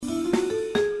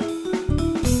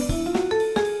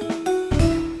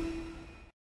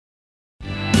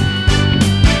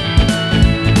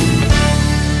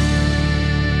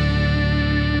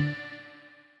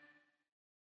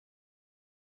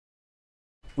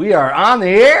We are on the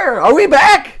air. Are we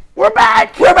back? We're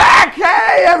back. We're back.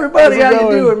 Hey, everybody. How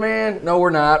you doing, man? No, we're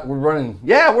not. We're running.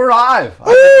 Yeah, we're live.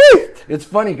 It's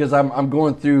funny because I'm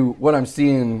going through what I'm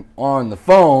seeing on the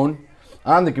phone,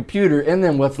 on the computer, and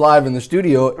then what's live in the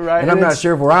studio. Right. And I'm not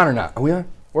sure if we're on or not. Are we on?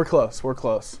 We're close. We're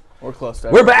close. We're close.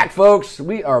 We're back, folks.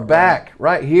 We are back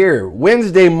right here.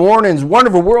 Wednesday mornings,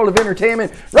 wonderful world of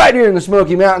entertainment right here in the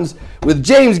Smoky Mountains with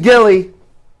James Gilly,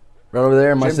 right over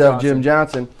there, and myself, Jim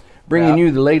Johnson, bringing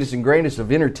you the latest and greatest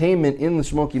of entertainment in the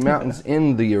Smoky Mountains,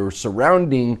 in the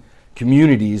surrounding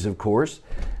communities, of course.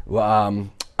 I'm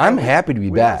happy to be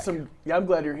back. I'm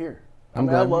glad you're here. I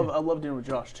love doing with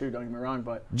Josh too. Don't get me wrong,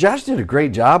 but Josh did a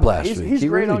great job last week. He's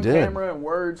great really on did. Camera and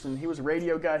words, and he was a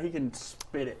radio guy. He can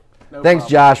spit it. No Thanks,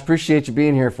 problem. Josh. Appreciate you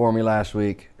being here for me last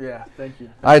week. Yeah, thank you.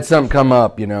 I had something come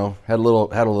up, you know. Had a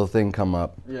little thing come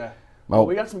up. Yeah. Well,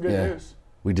 we got some good news.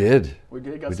 We did. We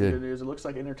got some good news. It looks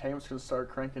like entertainment's going to start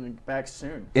cranking back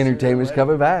soon. Entertainment's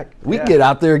coming back. We can get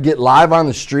out there and get live on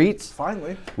the streets.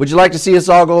 Finally. Would you like to see us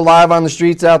all go live on the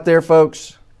streets out there,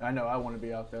 folks? I know. I want to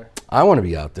be out there. I want to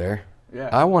be out there. Yeah.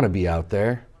 I want to be out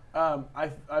there.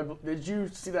 Did you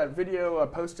see that video I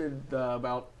posted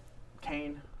about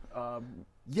Kane?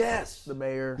 Yes. The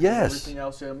mayor. Yes. And everything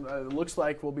else. It looks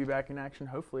like we'll be back in action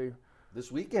hopefully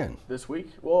this weekend. This week?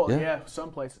 Well, yeah,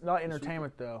 someplace. Not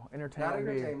entertainment though. Entertainment.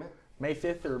 Not entertainment. May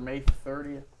 5th or May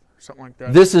 30th or something like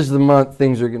that. This is the month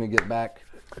things are going to get back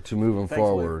to moving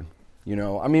forward. You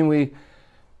know, I mean,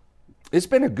 it's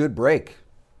been a good break.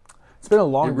 It's been a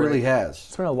long break. It really has.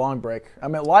 It's been a long break. I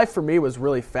mean, life for me was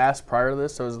really fast prior to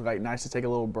this, so it was like nice to take a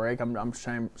little break. I'm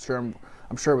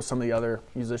sure with some of the other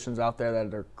musicians out there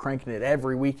that are cranking it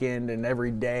every weekend and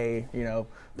every day, you know,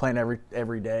 playing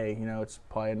every day, you know, it's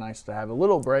probably nice to have a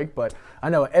little break. But I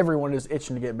know everyone is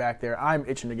itching to get back there. I'm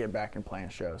itching to get back and playing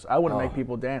shows. I want to make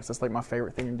people dance. That's like my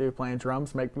favorite thing to do, playing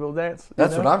drums, make people dance.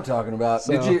 That's what I'm talking about.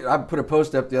 So, I put a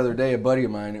post up the other day. A buddy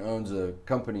of mine who owns a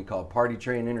company called Party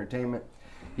Train Entertainment.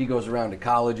 He goes around to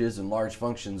colleges and large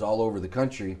functions all over the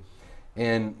country.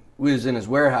 And we was in his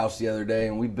warehouse the other day,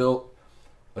 and we built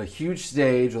a huge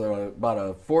stage, about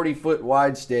a 40-foot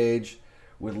wide stage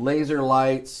with laser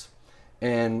lights.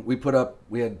 And we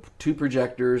had 2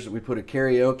 projectors. We put a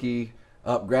karaoke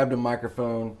up, grabbed a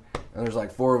microphone, and there's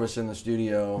like 4 of us in the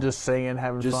studio. Just singing,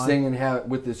 having fun? Just singing,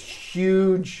 with this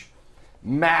huge,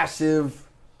 massive,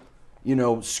 you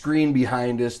know, screen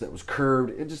behind us that was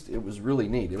curved. It was really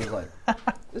neat. It was like,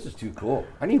 this is too cool.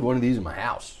 I need one of these in my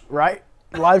house. Right?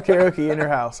 Live karaoke in your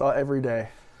house every day.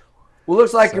 Well,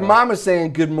 looks like your mama's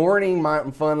saying good morning,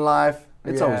 Mountain Fun Life.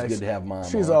 It's always good to have Mom.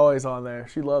 She's always on there.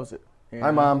 She loves it.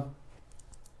 Hi, Mom.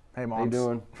 Hey, Mom. How you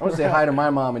doing? I want to say hi to my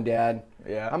mom and dad.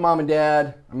 Yeah. Hi, Mom and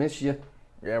Dad. I miss you.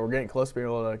 Yeah, we're getting close to being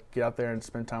able to get out there and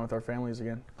spend time with our families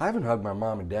again. I haven't hugged my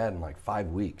mom and dad in like 5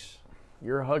 weeks.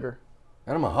 You're a hugger.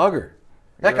 And I'm a hugger.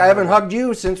 Heck, I haven't hugged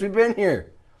you since we've been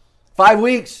here. 5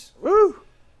 weeks. Woo!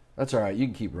 That's all right. You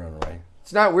can keep running away.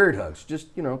 It's not weird hugs. Just,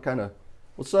 you know, kind of,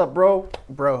 what's up, bro?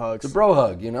 Bro hugs. It's a bro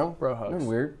hug, you know? Bro hugs. Nothing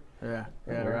weird. Yeah,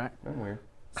 right. Nothing weird.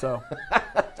 So,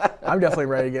 I'm definitely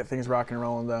ready to get things rocking and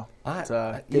rolling, though.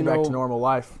 Get back to normal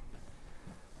life.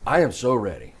 I am so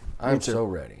ready. I'm so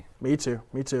ready. Me too.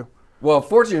 Well,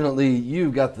 fortunately,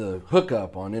 you got the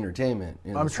hookup on entertainment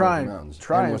in the Smoky Mountains.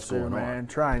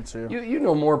 Trying to. You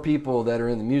know more people that are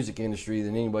in the music industry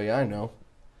than anybody I know.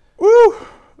 Woo!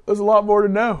 There's a lot more to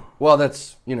know. Well,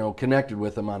 that's, you know, connected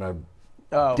with them on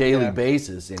a daily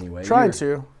basis anyway.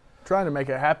 Trying to make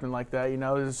it happen like that, you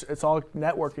know. It's all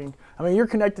networking. I mean, you're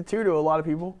connected to a lot of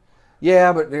people.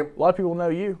 Yeah, but a lot of people know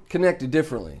you. Connected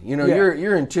differently. You know,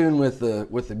 you're in tune with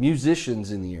the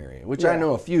musicians in the area, which I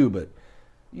know a few, but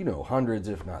you know hundreds,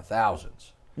 if not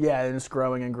thousands. Yeah, and it's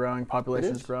growing and growing.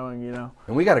 Population's growing, you know.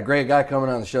 And we got a great guy coming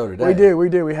on the show today. We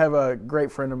do. We have a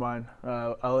great friend of mine.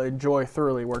 I'll enjoy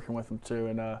thoroughly working with him too,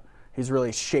 and he's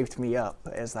really shaped me up,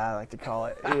 as I like to call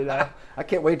it. You know? I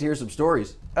can't wait to hear some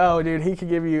stories. Oh, dude, he could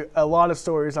give you a lot of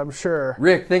stories, I'm sure.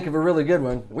 Rick, think of a really good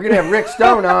one. We're gonna have Rick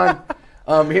Stone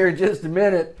on here in just a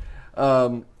minute.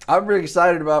 I'm really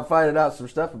excited about finding out some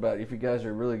stuff about you if you guys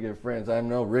are really good friends. I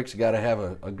know Rick's got to have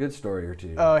a good story or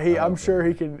two. I'm sure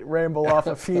he can ramble off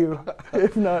a few,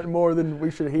 if not more than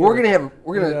we should hear. We're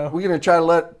gonna try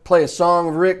to play a song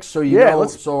of Rick so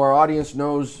so our audience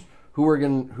knows who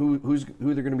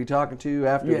they're gonna be talking to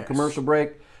after the commercial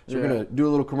break. So we're gonna do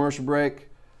a little commercial break.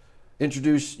 You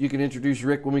can introduce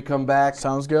Rick when we come back.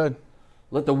 Sounds good.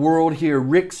 Let the world hear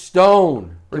Rick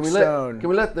Stone. Can we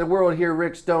let the world hear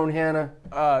Rick Stone, Hannah?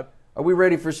 Are we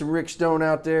ready for some Rick Stone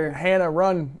out there? Hannah,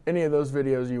 run any of those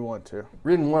videos you want to.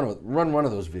 Run one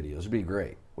of those videos. It'd be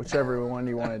great. Whichever one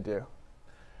you want to do.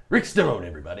 Rick Stone,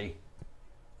 everybody.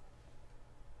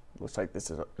 Looks like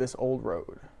this old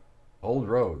road. Old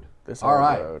road. This All old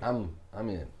right, road. I'm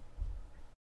in.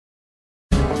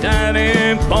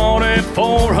 Daddy bought it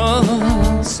for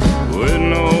us with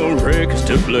no records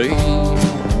to play.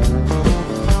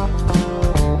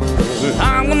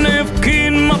 I will never kid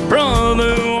my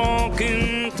brother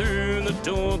walking through the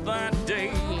door that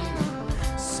day,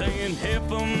 saying if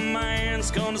a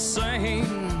man's gonna sing,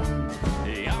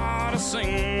 he ought to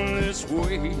sing this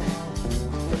way.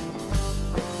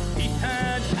 He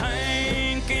had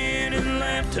Hank in his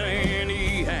left hand,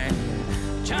 he had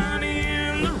Johnny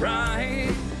in the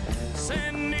right.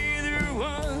 Said neither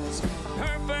was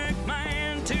perfect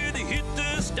man till they hit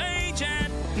the stage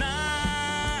at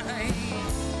night.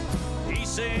 He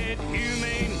said you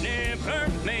may never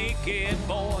make it,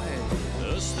 boy,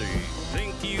 us three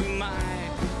think you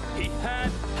might. He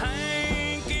had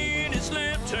Hank in his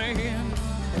left hand,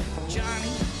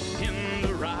 Johnny in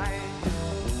the right.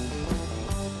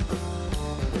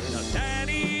 Now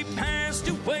Daddy passed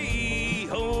away,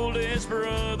 oldest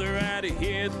brother had to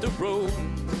hit the road.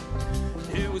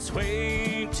 It was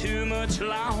way too much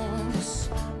loss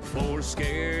for a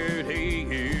scared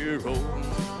 8-year-old.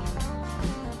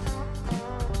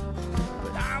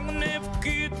 But I will never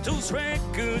get those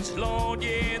records, Lord,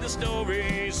 yeah, the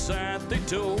stories that they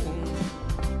told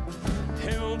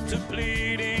helped a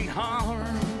bleeding heart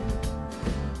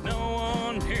no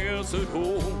one else at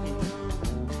home.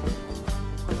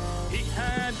 He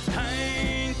had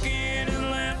Hank in his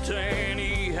left hand,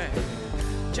 he had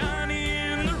Johnny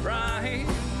in the right.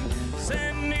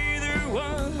 Said neither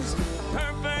was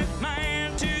perfect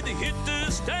man till they hit the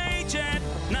stage at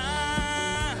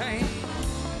night.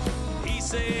 He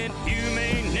said you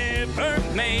may never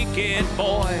make it,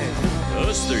 boy,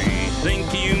 us three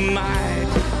think you might.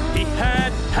 He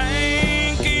had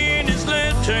Hank in his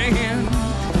left hand,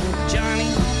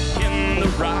 Johnny in the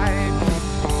right.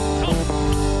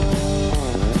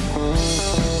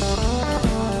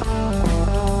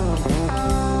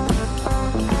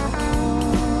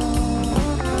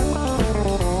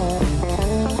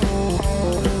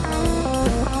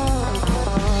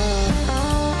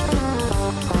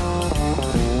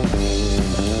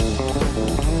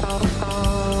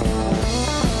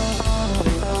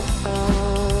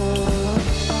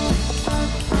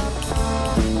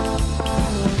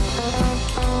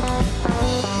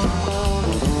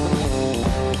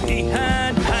 He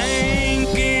had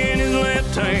Hank in his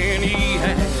left hand, he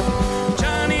had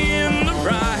Johnny in the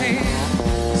right.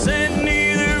 Said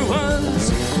neither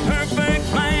was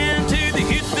perfect man till they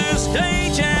hit the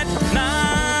stage at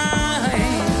night.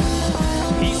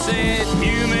 He said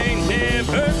you may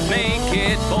never make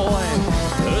it, boy,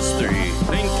 us three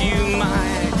think you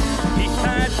might. He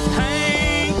had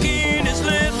Hank in his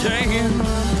left hand,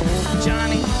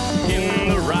 Johnny in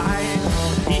the right.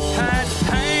 He had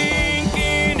Hank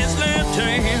in his left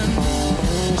hand,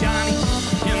 Johnny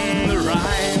in the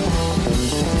right.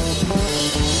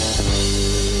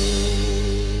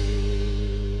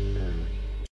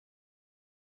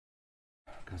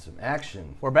 Got some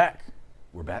action. We're back.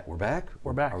 We're back. We're back.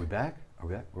 We're back. Are we back? Are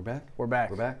we back? We're back. We're back.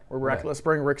 We're back. We're We're back. back. Let's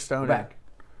bring Rick Stone We're in. back.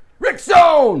 Rick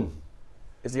Stone.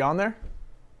 Is he on there?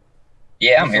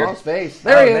 Yeah, I'm I saw here. his face.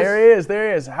 There he is. There he is. There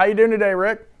he is. How you doing today,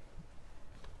 Rick?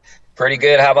 Pretty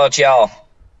good. How about y'all?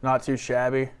 Not too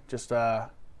shabby. Just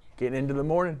getting into the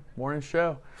morning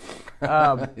show.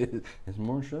 It's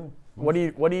more show. What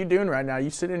are you doing right now? You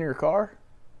sitting in your car?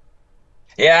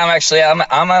 Yeah,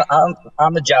 I'm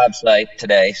on the job site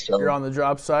today. So You're on the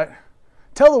job site.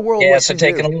 Tell the world yeah, what so you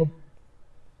taking do. a little.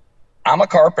 I'm a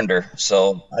carpenter,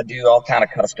 so I do all kind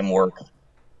of custom work.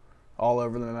 All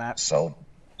over the map. So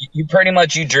you pretty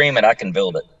much you dream it, I can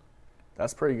build it.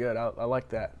 That's pretty good. I like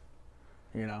that.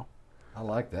 You know. I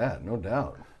like that, no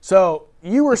doubt. So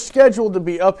you were scheduled to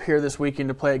be up here this weekend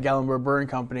to play at Gallenberg Brewing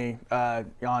Company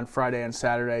on Friday and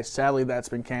Saturday. Sadly, that's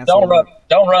been canceled.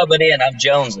 Don't rub it in. I'm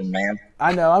jonesing, man.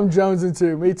 I know. I'm jonesing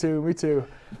too. Me too.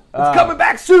 It's coming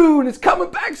back soon. It's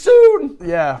coming back soon.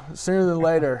 Yeah, sooner than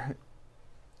later.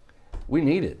 We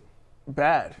need it.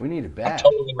 Bad. We need it bad.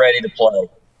 Totally ready to play.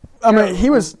 I mean, he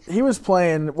was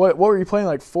playing. What were you playing,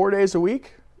 like 4 days a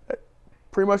week?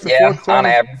 Pretty much Yeah, on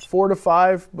average. 4 to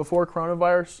 5 before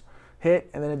coronavirus hit,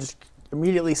 and then it just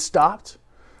immediately stopped.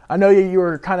 I know you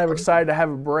were kind of excited to have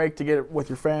a break to get it with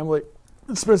your family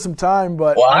and spend some time,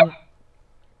 but Well,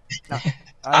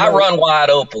 I know- run wide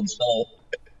open, so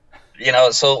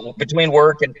so between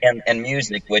work and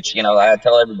music, which I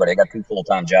tell everybody I got 2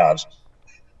 full-time jobs.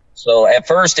 So at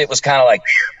first it was kind of like,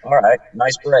 all right,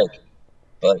 nice break,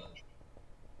 but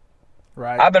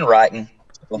right. I've been writing.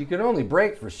 You can only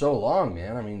break for so long,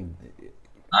 man. I mean,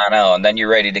 I know, and then you're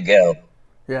ready to go.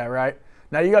 Yeah, right.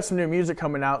 Now you got some new music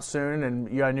coming out soon,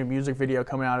 and you got a new music video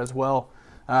coming out as well.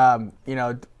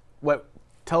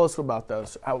 Tell us about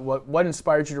those. What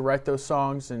inspired you to write those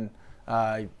songs, and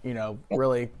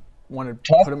really wanted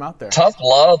to put them out there? Tough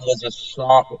Love was a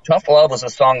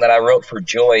song that I wrote for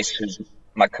Joyce, who's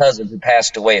my cousin who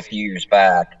passed away a few years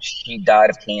back. She died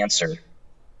of cancer.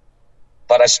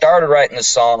 But I started writing this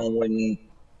song when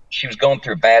she was going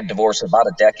through a bad divorce about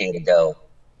a decade ago.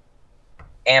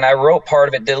 And I wrote part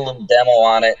of it, did a little demo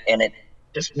on it, and it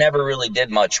just never really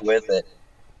did much with it.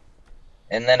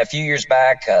 And then a few years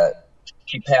back,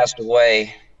 she passed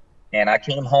away, and I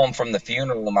came home from the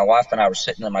funeral, and my wife and I were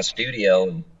sitting in my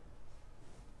studio,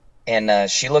 and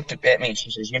she looked at me and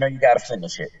she says, "You got to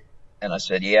finish it." And I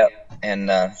said, "Yep." And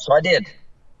so I did.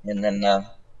 And then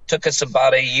took us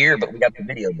about a year, but we got the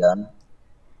video done.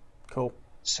 Cool.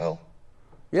 So.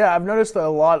 Yeah, I've noticed that a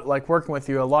lot, like working with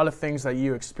you, a lot of things that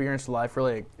you experience in life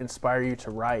really inspire you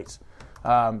to write.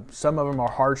 Some of them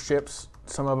are hardships.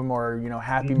 Some of them are,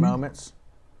 happy moments.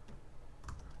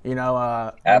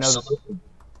 Absolutely.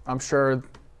 I'm sure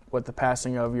with the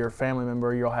passing of your family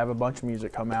member, you'll have a bunch of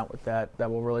music come out with that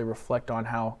will really reflect on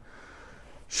how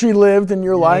she lived in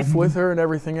your life with her and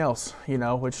everything else,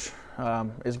 which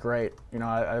is great.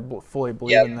 I fully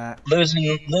believe in that.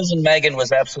 Losing Megan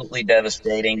was absolutely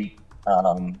devastating.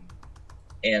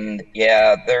 And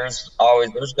yeah, there's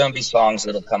going to be songs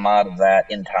that'll come out of that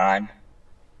in time.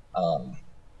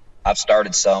 I've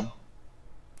started some.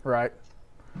 Right.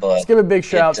 But let's give a big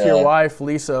shout out to your wife,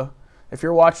 Lisa. If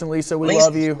you're watching, Lisa, we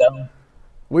love you.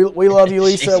 We love you,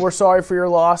 Lisa. We're sorry for your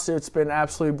loss. It's been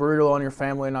absolutely brutal on your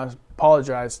family, and I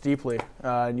apologize deeply.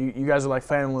 You guys are like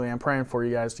family. I'm praying for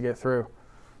you guys to get through.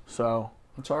 So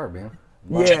it's hard, man.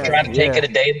 Just trying to take it a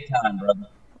day at a time, brother.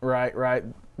 Right.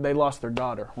 They lost their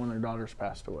daughter. One of their daughters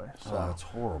passed away. So. Oh, that's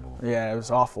horrible. Yeah, it was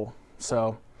awful.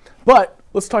 So, but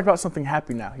let's talk about something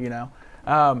happy now.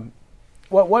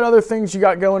 What other things you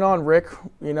got going on, Rick?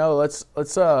 Let's.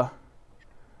 Well,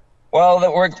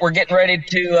 we're getting ready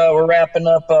to. We're wrapping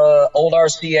up. Old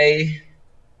RCA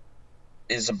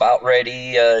is about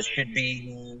ready. Should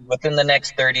be within the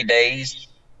next 30 days.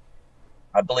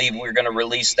 I believe we're going to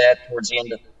release that towards the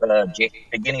end of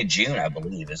beginning of June. I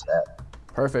believe is that.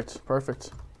 Perfect.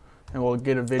 And we'll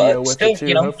get a video with it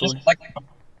too. Hopefully.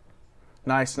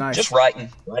 Nice. Just writing.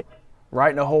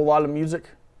 Writing a whole lot of music.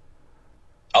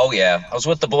 Oh yeah, I was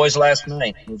with the boys last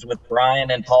night. I was with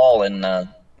Brian and Paul, and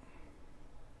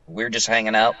we were just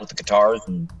hanging out with the guitars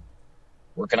and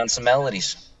working on some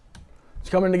melodies. It's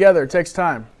coming together. It takes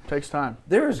time.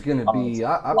 There is going to be,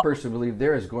 I personally believe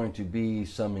there is going to be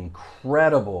some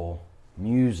incredible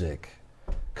music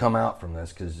come out from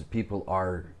this, because people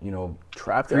are,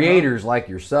 trapped creators like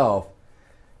yourself.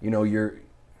 You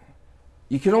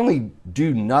can only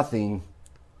do nothing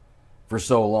for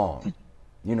so long.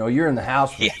 You're in the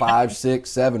house for 5, 6,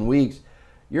 7 weeks.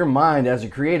 Your mind, as a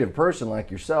creative person like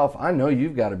yourself, I know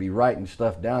you've got to be writing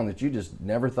stuff down that you just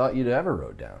never thought you'd ever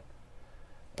wrote down.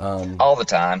 All the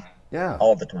time. Yeah.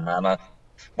 All the time. I'm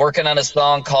working on a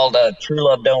song called True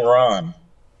Love Don't Run,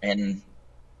 and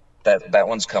that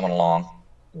one's coming along.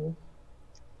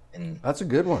 And that's a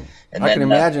good one. I can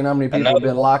imagine how many people have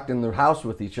been locked in the house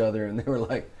with each other, and they were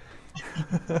like,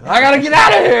 I got to get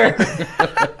out of here.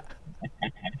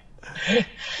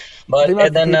 But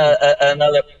and then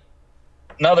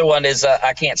another one is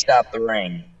I Can't Stop the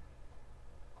Rain.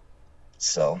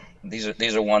 So these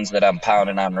are ones that I'm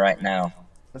pounding on right now.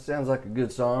 That sounds like a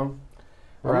good song.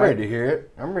 I'm ready to hear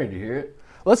it.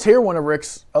 Let's hear one of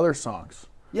Rick's other songs.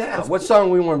 Yeah, what song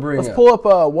we want to bring up? Let's pull up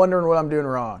Wondering What I'm Doing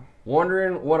Wrong.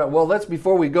 Well, let's,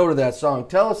 before we go to that song,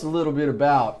 tell us a little bit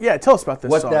about tell us about this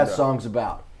what song. That song's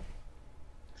about.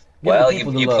 Well,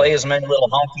 you play as many little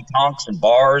honky tonks and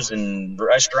bars and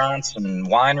restaurants and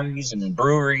wineries and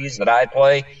breweries that I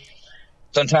play.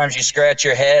 Sometimes you scratch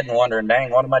your head and wondering,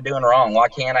 dang, what am I doing wrong? Why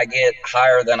can't I get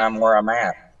higher than where I'm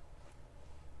at?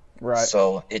 Right.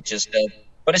 So it just,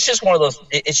 but it's just one of those.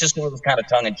 It's just one of those kind of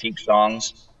tongue-in-cheek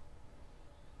songs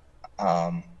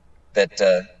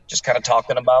that just kind of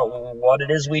talking about what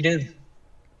it is we do.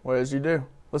 What it is you do.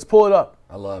 Let's pull it up.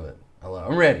 I love it.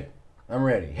 I'm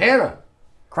ready. Hannah,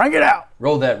 crank it out.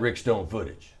 Roll that Rick Stone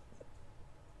footage.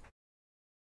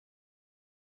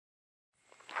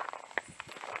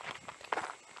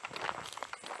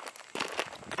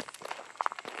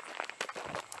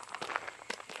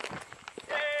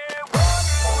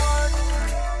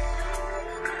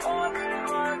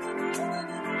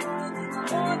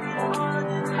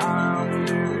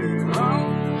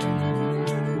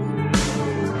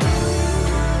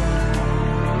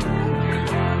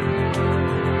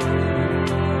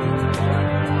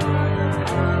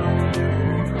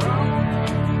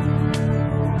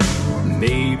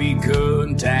 baby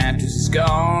cut tattoos,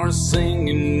 scars,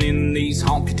 singing in these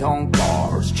honky-tonk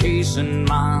bars, chasing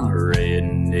my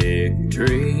redneck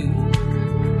dreams.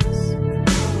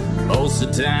 Most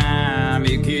of the time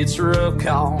it gets rough,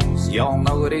 cause y'all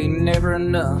know it ain't never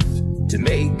enough to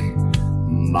make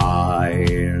my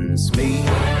ends meet.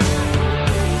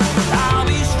 I'll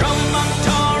be strumming my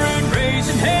guitar and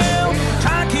raising hell,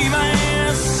 trying to keep my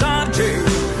ass on the trail,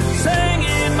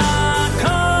 singing my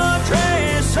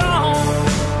country song.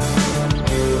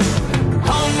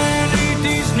 Underneath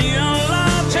these neon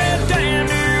lights, yeah, damn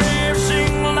near every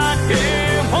single night,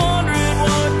 yeah, wondering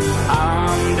what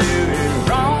I'm doing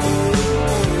wrong.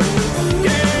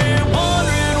 Yeah,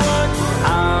 wondering what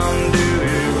I'm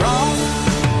doing wrong.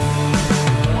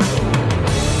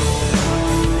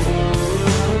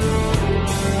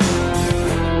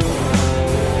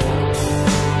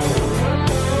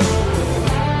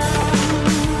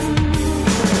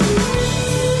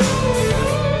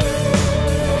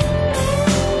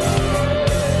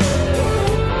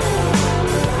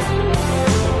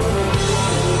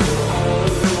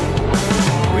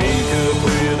 Wake up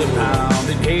with a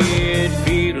pounded head,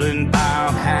 feeling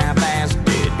about half-assed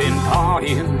dead, been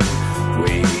partying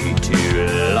way too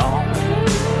long.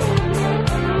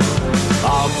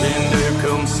 Bartender,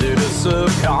 come sit us a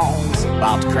cause,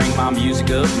 about to crank my music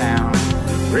up now,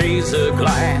 raise a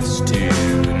glass to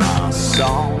my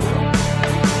song.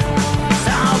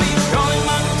 I'll be strumming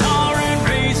my guitar and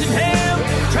raising hell,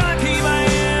 trying to keep my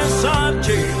ass on the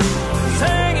chair,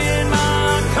 singing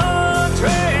my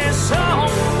country song.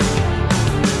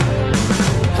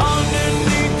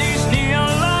 Underneath these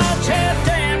neon lights, yeah,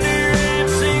 damn near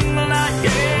every single night,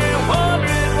 yeah,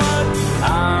 wondering what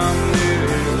I'm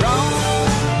doing wrong.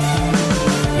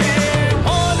 Yeah,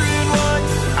 wondering what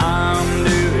I'm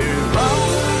doing wrong.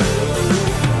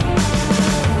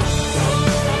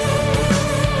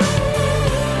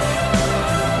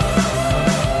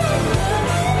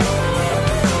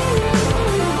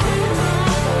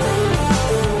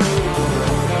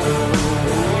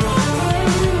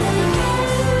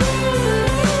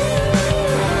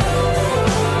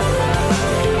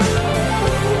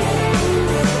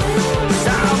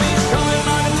 I'll be strumming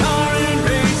my guitar and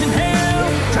raising hell,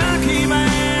 trying to keep my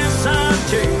ass on the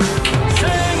chair,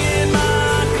 singing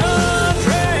my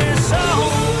country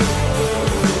song.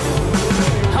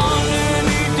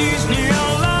 Underneath these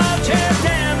neon lights, yeah,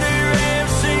 damn near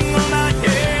every single night,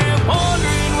 yeah,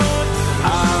 wondering what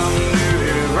I'm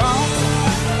doing wrong.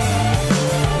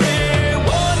 Yeah,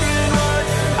 wondering what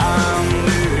I'm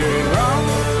doing wrong.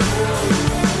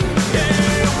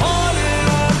 Yeah, wondering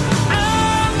what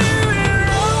I'm doing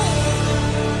wrong.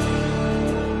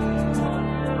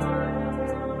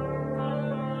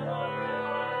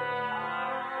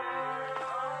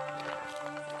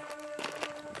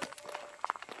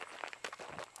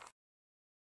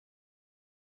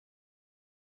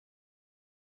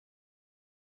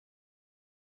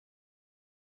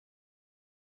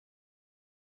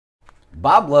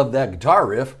 Bob loved that guitar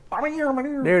riff.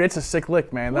 Dude, it's a sick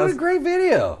lick, man. What a great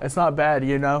video. It's not bad,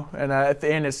 you know. And at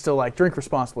the end, it's still like drink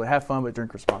responsibly, have fun, but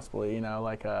drink responsibly. You know,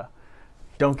 like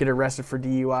don't get arrested for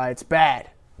DUI. It's bad.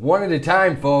 One at a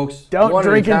time, folks. Don't One at a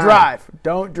drink and time. drive.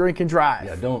 Don't drink and drive.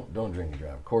 Yeah, don't drink and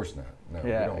drive. Of course not. No, we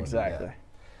Yeah, don't wanna do exactly. that.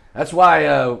 That's why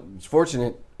it's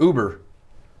fortunate Uber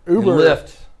and Uber.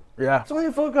 Lyft. Yeah. It's only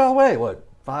a phone call away. What,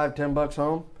 $5-10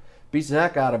 home? Beats the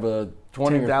heck out of a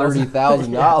 $20,000 or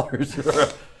 $10,000.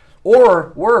 $30,000,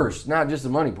 or worse. Not just the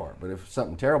money part, but if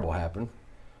something terrible happened,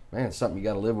 man, it's something you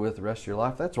got to live with the rest of your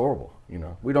life. That's horrible. You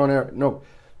know, we don't ever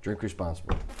drink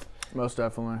responsibly. Most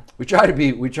definitely. We try to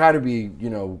be, you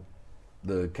know,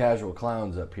 the casual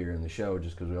clowns up here in the show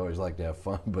just because we always like to have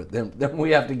fun. But then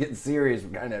we have to get serious.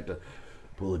 We kind of have to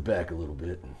pull it back a little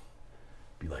bit and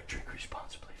be like, drink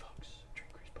responsibly, folks.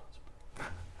 Drink responsibly.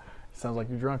 Sounds like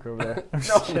you're drunk over there. I'm No,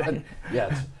 just kidding. yeah,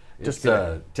 it's Just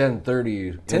kidding.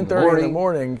 10:30 10:30 in the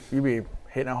morning, you be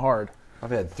hitting it hard. I've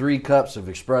had 3 cups of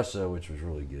espresso, which was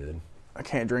really good. I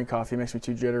can't drink coffee. It makes me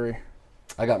too jittery.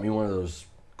 I got me one of those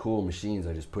cool machines.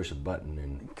 I just push a button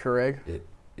and Keurig? it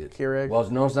Keurig? Well,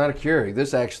 no, it's not a Keurig.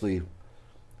 This actually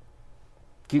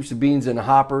keeps the beans in a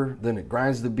hopper, then it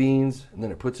grinds the beans, and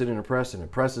then it puts it in a press, and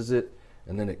it presses it,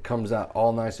 and then it comes out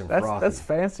all nice and frothy. That's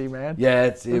fancy, man. Yeah,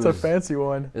 It's a fancy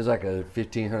one. It was like a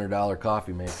 $1,500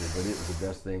 coffee maker, but it was the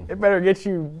best thing. It better get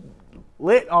you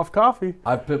lit off coffee.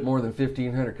 I've put more than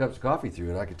 1,500 cups of coffee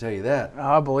through it, I can tell you that.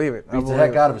 I believe it. Beats the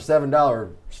heck out of a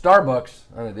 $7 Starbucks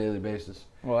on a daily basis.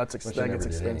 Well, that's Which I that never gets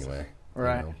did expensive. anyway.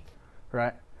 Right. You know.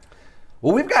 Right.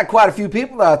 Well, we've got quite a few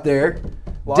people out there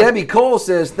Debbie Cole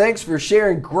says, thanks for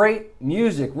sharing great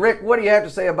music. Rick, what do you have to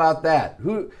say about that?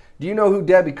 Do you know who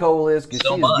Debbie Cole is? Because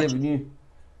So she much. has given you.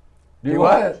 Do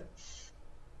what?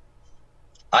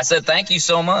 I said thank you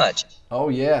so much. Oh,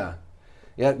 yeah.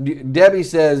 Yeah, Debbie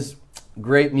says,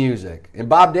 great music. And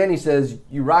Bob Denny says,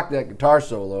 you rock that guitar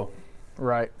solo.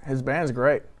 Right. His band's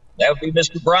great. That would be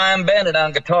Mr. Brian Bennett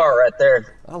on guitar right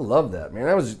there. I love that, man.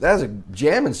 That was a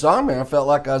jamming song, man. I felt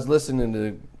like I was listening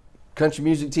to country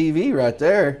music TV right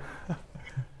there.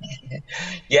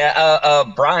 Yeah,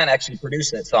 Brian actually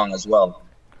produced that song as well.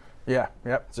 Yeah.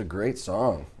 Yep. It's a great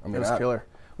song. I mean, It was killer.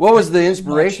 What was the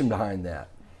inspiration behind that?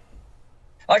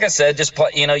 Like I said, just play,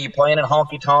 you playing in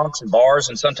honky tonks and bars,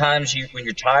 and sometimes when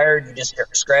you're tired, you just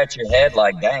scratch your head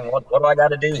like, dang, what do I got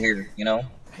to do here?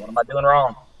 What am I doing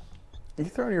wrong? You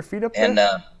throwing your feet up there? And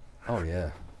Oh,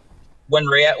 yeah. when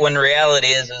reality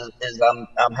is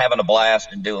I'm having a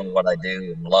blast and doing what I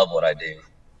do and love what I do.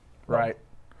 Right.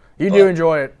 You do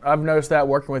enjoy it. I've noticed that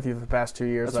working with you for the past 2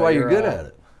 years. That's why you're good at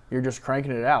it. You're just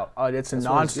cranking it out. It's a That's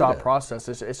what he's good nonstop at. process.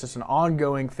 It's just an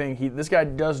ongoing thing. This guy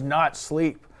does not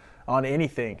sleep on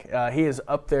anything. He is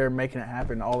up there making it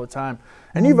happen all the time.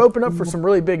 And you've opened up for some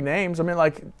really big names. I mean,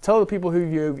 like, tell the people who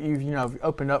you've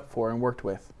opened up for and worked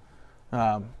with.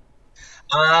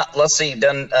 Let's see,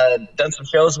 done some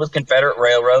shows with Confederate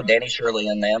Railroad, Danny Shirley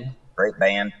and them, great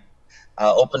band.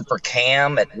 Opened for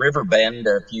Cam at Riverbend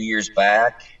a few years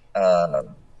back.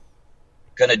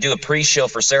 Gonna do a pre-show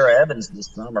for Sarah Evans this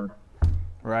summer.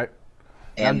 Right.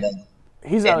 And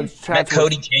He's out of met chats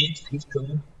Cody with James. He's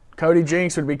cool. Cody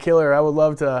Jinks would be killer. I would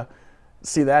love to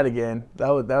see that again. That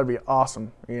would be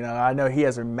awesome. I know he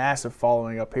has a massive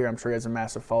following up here. I'm sure he has a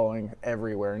massive following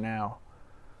everywhere now.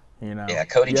 Yeah,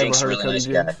 Cody You ever Jinks is heard a of really nice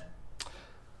Cody guy. Jinks?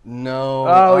 No.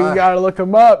 Oh, you got to look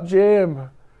him up, Jim.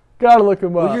 Got to look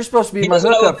him up. Well, you're supposed to be He my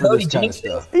doesn't know hookup who for this Cody kind of Jinks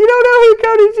stuff. You don't know who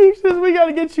Cody Jinks is. We got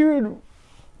to get you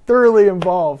thoroughly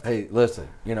involved. Hey, listen.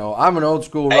 I'm an old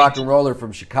school rock and roller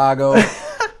from Chicago,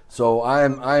 so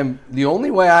I'm the only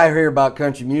way I hear about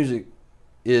country music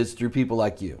is through people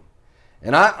like you.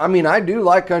 And I mean I do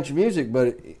like country music,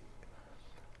 but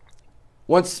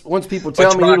once people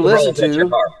tell me who to listen to,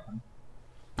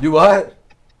 do what?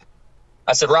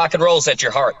 I said rock and roll's at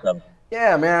your heart, though.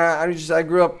 Yeah, man. I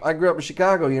grew up in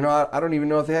Chicago. I don't even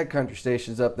know if they had country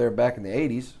stations up there back in the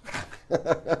 '80s.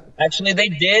 Actually, they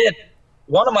did.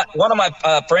 One of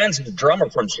my friends is a drummer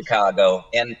from Chicago,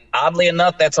 and oddly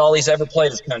enough, that's all he's ever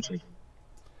played is country.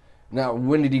 Now,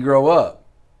 when did he grow up?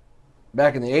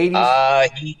 Back in the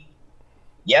 '80s.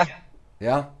 Yeah,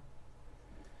 Yeah.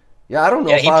 I don't know.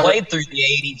 yeah, if he I played through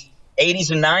the '80s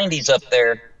and '90s up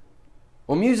there.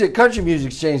 Well, country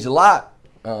music's changed a lot,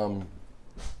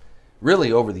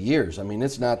 really, over the years. I mean,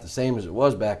 it's not the same as it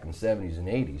was back in the '70s and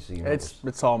 '80s.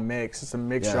 It's all mixed. It's a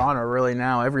mixed Yeah. genre, really,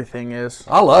 now. Everything is.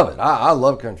 I love it. I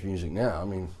love country music now. I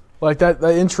mean, Like that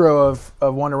intro of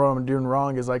Wonder What I'm Doing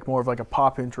Wrong is like more of like a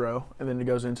pop intro, and then it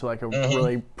goes into like a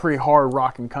really pretty hard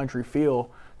rock and country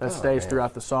feel that stays man.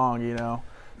 throughout the song,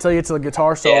 Until you get to the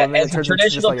guitar solo, Yeah, and then it as a turns into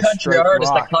just traditional like a country straight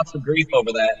artist, I rock. caught some grief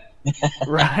over that.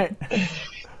 Right.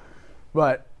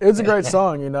 But it's a great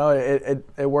song,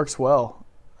 It works well.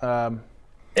 Yeah,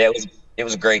 it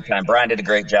was a great time. Brian did a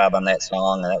great job on that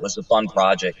song, and that was a fun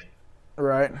project.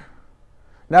 Right.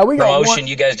 Now we got Promotion,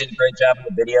 you guys did a great job on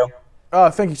the video. Oh,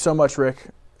 thank you so much, Rick.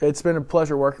 It's been a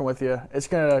pleasure working with you.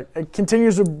 It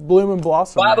continues to bloom and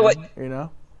blossom. By the man, way-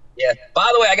 Yeah. By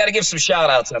the way, I got to give some shout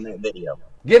outs on that video.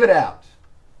 give it out.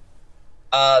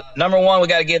 Number one, we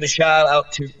got to give a shout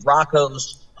out to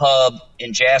Rocco's Pub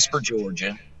in Jasper,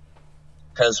 Georgia,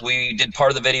 because we did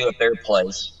part of the video at their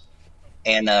place.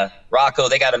 And Rocco,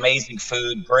 they got amazing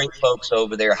food, great folks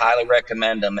over there. Highly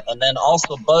recommend them. And then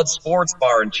also Bud Sports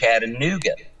Bar in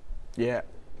Chattanooga. Yeah.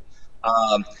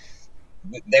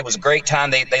 That was a great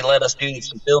time. They let us do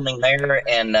some filming there.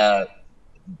 And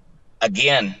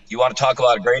again, you want to talk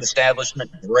about a great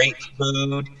establishment, great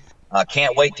food.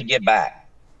 Can't wait to get back.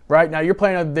 Right. Now you're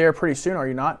playing out there pretty soon, are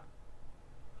you not?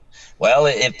 Well,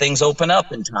 if things open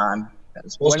up in time, I'm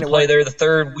supposed to play there the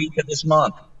third week of this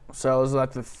month. So is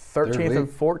that the 13th and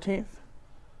 14th?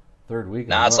 Third week.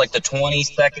 Now it's like the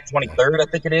 22nd, 23rd,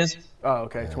 I think it is. Oh,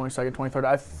 okay. 22nd,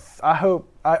 23rd. I hope.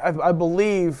 I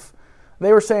believe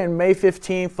they were saying May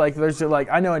 15th. Like there's like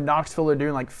I know in Knoxville they're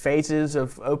doing like phases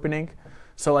of opening.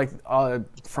 So like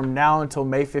from now until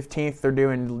May 15th they're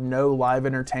doing no live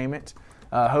entertainment.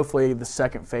 Hopefully the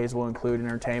second phase will include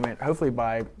entertainment. Hopefully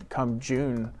by come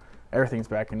June everything's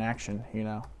back in action.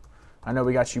 I know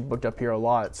we got you booked up here a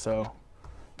lot, so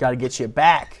got to get you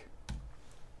back.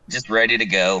 Just ready to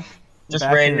go. Just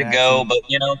Back ready in to go. action.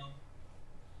 But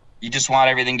you just want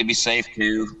everything to be safe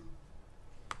too.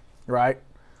 Right.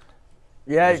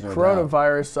 Yeah, There's no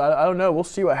coronavirus. I don't know. We'll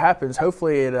see what happens.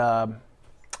 Hopefully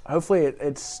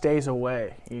it stays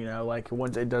away. You know, like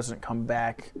once it doesn't come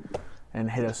back and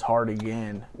hit us hard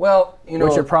again. Well, you know,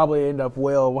 which will probably end up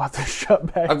we'll have to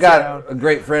shut back I've got down. a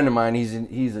great friend of mine.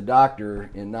 He's a doctor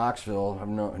in Knoxville. I've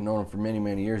known him for many,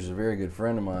 many years. He's a very good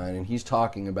friend of mine, and he's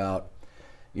talking about,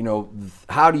 you know,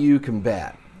 how do you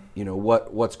combat, you know,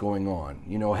 what's going on.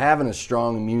 You know, having a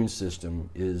strong immune system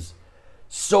is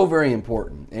so very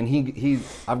important. And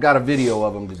I've got a video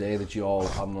of him today that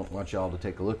I want y'all to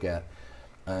take a look at.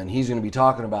 And he's going to be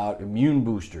talking about immune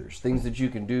boosters, things that you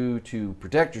can do to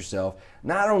protect yourself,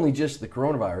 not only just the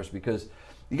coronavirus, because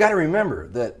you got to remember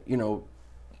that, you know,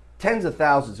 tens of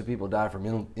thousands of people die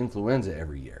from influenza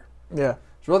every year. Yeah.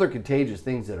 There's other contagious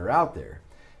things that are out there.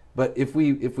 But if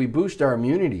we boost our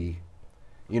immunity,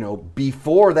 you know,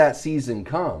 before that season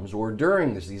comes or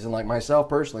during the season, like myself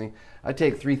personally, I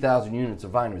take 3,000 units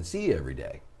of vitamin C every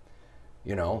day,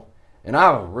 you know, and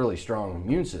I have a really strong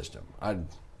immune system.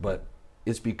 But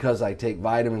it's because I take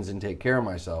vitamins and take care of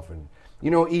myself and,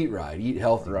 you know, eat right, eat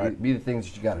healthy, be the things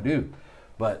that you got to do.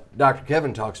 But Dr.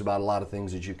 Kevin talks about a lot of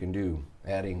things that you can do,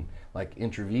 adding like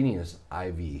intravenous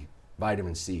IV,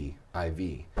 vitamin C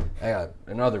IV,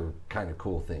 and other kind of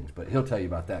cool things. But he'll tell you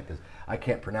about that because I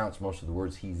can't pronounce most of the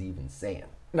words he's even saying.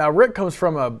 Now, Rick comes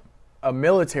from a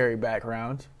military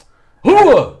background.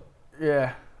 Hooah!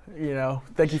 Yeah, you know,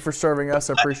 thank you for serving us.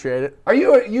 I appreciate it. Are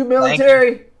you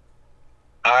military?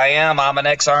 I am. I'm an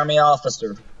ex-Army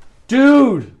officer.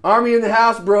 Dude, Army in the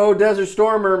house, bro. Desert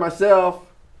Stormer, myself.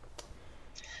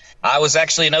 I was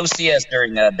actually an OCS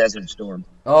during Desert Storm.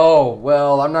 Oh,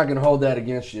 well, I'm not going to hold that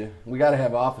against you. We got to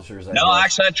have officers. I guess.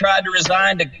 Actually, I tried to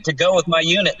resign to go with my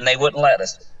unit, and they wouldn't let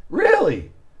us.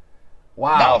 Really?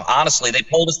 Wow. No, honestly, they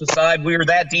pulled us aside. We were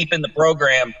that deep in the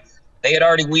program. They had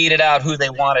already weeded out who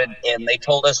they wanted, and they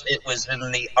told us it was in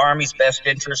the Army's best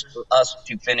interest for us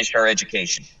to finish our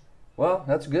education. Well,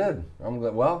 that's good. I'm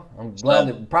glad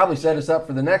that probably set us up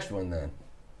for the next one then.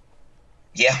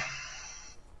 Yeah.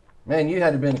 Man, you had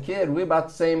to have been a kid. We about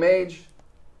the same age?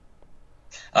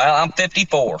 I'm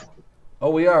 54. Oh,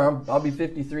 we are. I'll be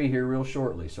 53 here real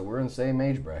shortly, so we're in the same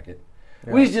age bracket.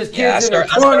 Yeah. We was just kids in our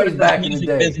 20s back in the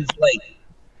day.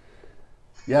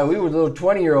 Yeah, we were little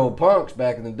 20-year-old punks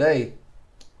back in the day.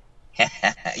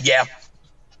 Yeah.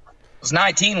 I was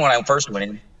 19 when I first went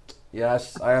in.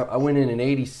 Yes, I went in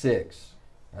 86.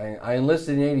 I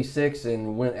enlisted in 86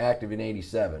 and went active in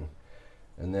 87.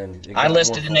 And then I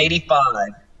enlisted in 85.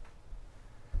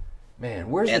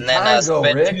 Man, where's the time go,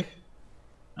 Rick?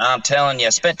 I'm telling you, I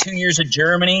spent 2 years in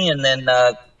Germany and then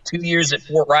 2 years at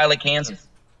Fort Riley, Kansas.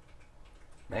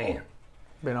 Man.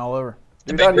 Been all over.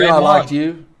 Dude, I knew I liked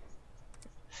you.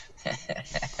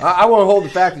 I won't hold the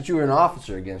fact that you were an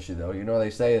officer against you, though. You know, they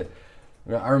say it.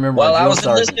 I remember. Well, I was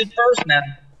enlisted first now.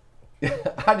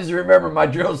 I just remember my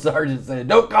drill sergeant saying,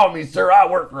 "Don't call me sir. I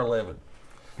work for a living."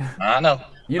 I know.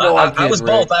 You know, I was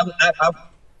both.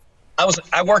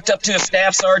 I worked up to a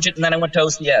staff sergeant, and then I went to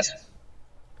OCS.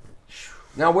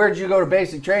 Now, where'd you go to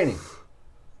basic training?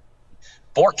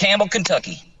 Fort Campbell,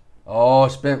 Kentucky. Oh,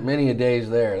 spent many a days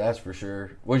there. That's for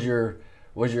sure. Was your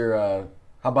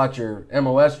how about your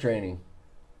MOS training?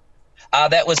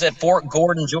 That was at Fort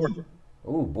Gordon, Georgia.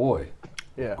 Oh boy.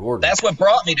 Yeah. Gordon. That's what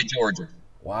brought me to Georgia.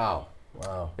 Wow.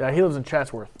 Yeah, he lives in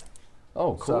Chatsworth.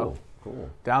 Oh, cool. So, cool.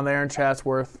 Down there in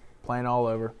Chatsworth, playing all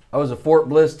over. I was at Fort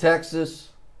Bliss, Texas,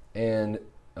 and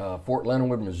Fort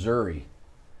Leonard Wood, Missouri,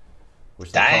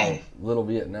 which they call Little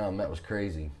Vietnam. That was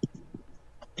crazy.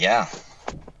 Yeah.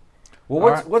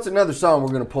 Well, what's another song we're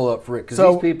going to pull up for it? Because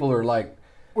these people are like,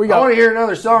 I want to hear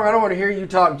another song. I don't want to hear you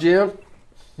talk, Jim.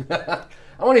 I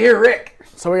want to hear Rick.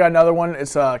 So we got another one.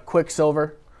 It's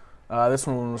Quicksilver. This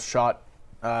one was shot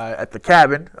at the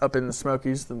cabin up in the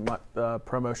Smokies, the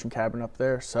promotion cabin up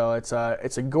there. So it's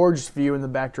a gorgeous view in the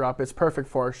backdrop. It's perfect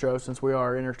for our show since we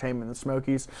are entertainment in the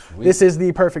Smokies. Sweet. This is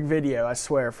the perfect video, I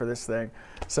swear, for this thing.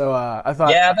 So I thought.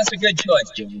 Yeah, that's a good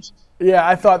choice, James. Yeah,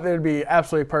 I thought that it'd be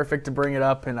absolutely perfect to bring it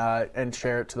up and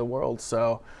share it to the world.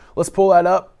 So let's pull that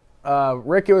up.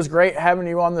 Rick, it was great having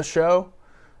you on the show.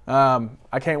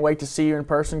 I can't wait to see you in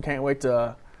person. Can't wait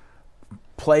to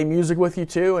play music with you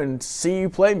too and see you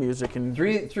play music in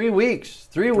 3 weeks.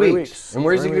 3 weeks. And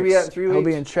where's he gonna be at in 3 weeks? He'll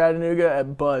be in Chattanooga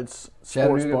at Bud's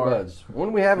Sports Bar. Bud's. When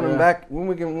are we having him back? When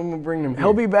we bring him here?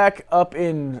 He'll be back up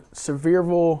in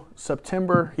Sevierville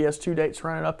September. He has 2 dates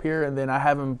running up here, and then I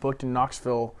have him booked in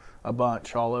Knoxville a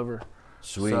bunch all over.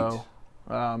 Sweet. So,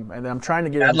 and then I'm trying to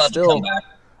get I'd love to come back.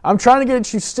 I'm trying to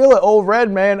get you still at Old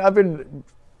Red, man. I've been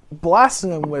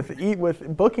blasting them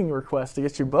with booking requests to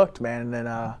get you booked, man. And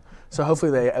then so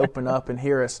hopefully they open up and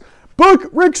hear us. book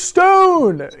Rick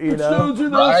Stone. You know,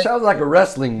 Right. Sounds like a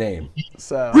wrestling name.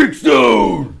 so Rick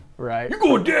Stone, right, you're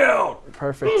going down.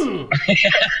 perfect.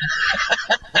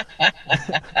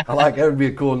 I like that. Would be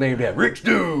a cool name to have. Rick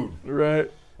Stone.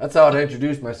 Right. That's how I'd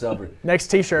introduce myself. Next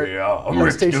T-shirt. Yeah, I'm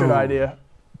Next Rick T-shirt Stone. idea.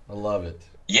 I love it.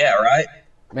 Yeah, right.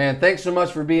 Man, thanks so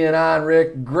much for being on,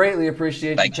 Rick. Greatly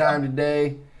appreciate Thank your time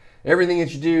today. Everything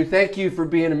that you do. Thank you for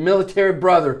being a military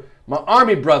brother, my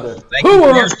Army brother. Thank you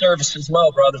for your service as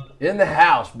well, brother. In the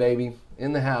house, baby.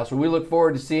 In the house. We look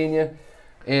forward to seeing you.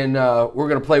 And we're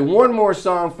going to play one more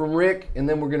song from Rick, and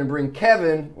then we're going to bring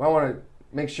Kevin. I want to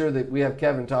make sure that we have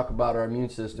Kevin talk about our immune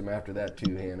system after that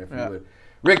too, Han, if you would.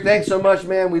 Rick, thanks so much,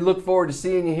 man. We look forward to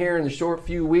seeing you here in the short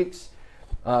few weeks.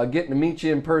 Getting to meet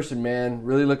you in person, man.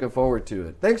 Really looking forward to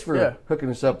it. Thanks for hooking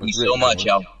us up with Thank Rick. you so much,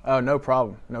 y'all. Oh, no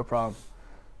problem. No problem.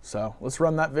 So let's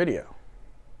run that video.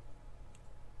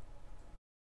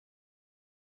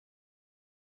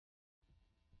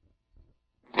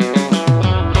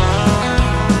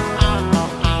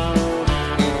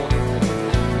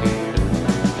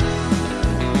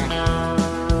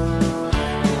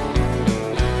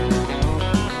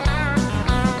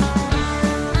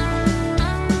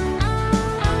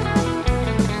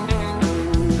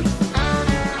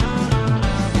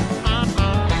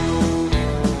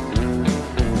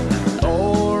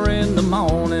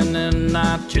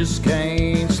 Just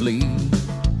can't sleep.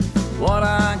 What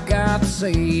I got to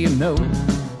say, you know,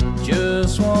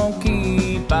 just won't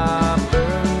keep. I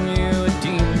burn you with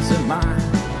demons of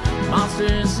mine,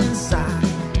 monsters inside.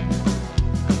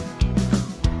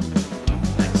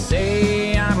 They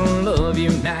say I don't love you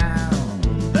now,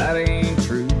 that ain't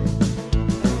true.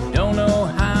 Don't know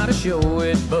how to show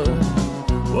it, but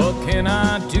what can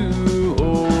I do?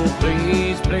 Oh,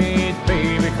 please, please,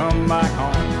 baby, come back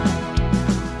home.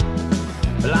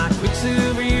 Like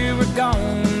Quicksilver, you were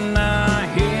gone, I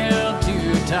held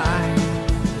too tight.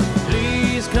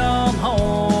 Please come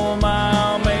home,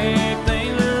 I'll make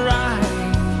things right.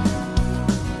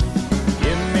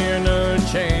 Give me another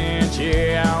chance,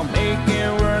 yeah, I'll make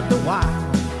it worth the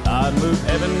while. I'd move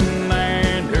heaven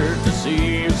and earth to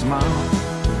see you smile.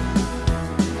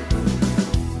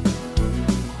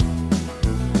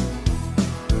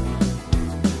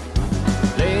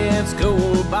 Let's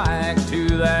go back to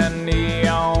that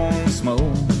neon smoke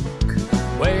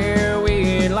where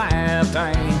we laughed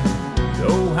and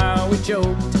oh how we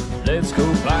joked. Let's go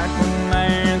back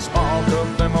and spark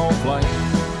up them old flames.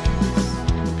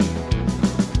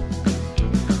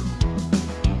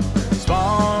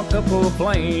 Spark up old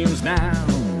flames now,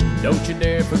 don't you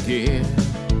dare forget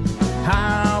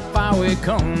how far we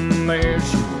come. There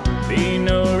should be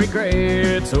no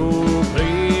regrets. Oh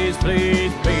please,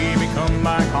 please, baby, come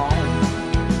back home.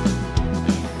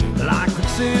 Like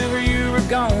Quicksilver, you were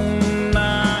gone,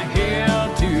 I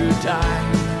held too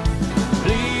tight.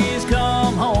 Please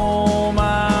come home,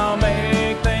 I'll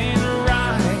make things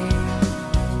right.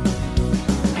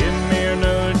 Give me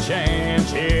another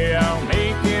chance, yeah, I'll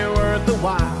make it worth the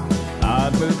while.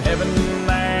 I'd move heaven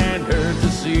and earth to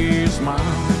see you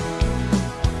smile.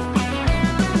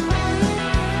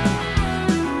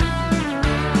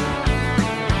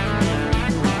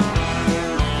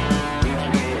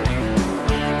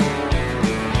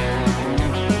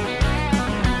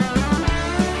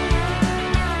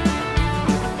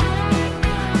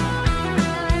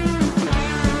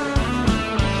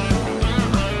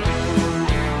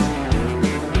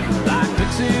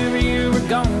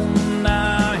 Gone,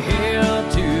 I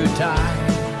held too tight.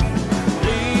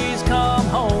 Please come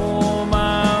home,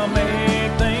 I'll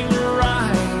make things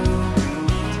right.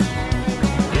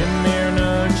 Give me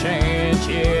another chance,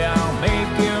 yeah, I'll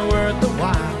make it worth the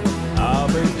while. I'll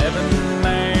move heaven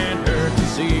and earth to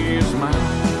see you smile.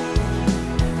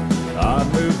 I'll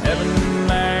move heaven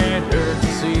and earth to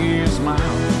see you smile.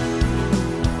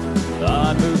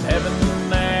 I'll move heaven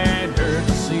and earth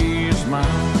to see you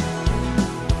smile.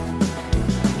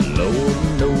 Lord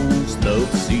knows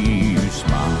love to see you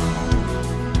smile.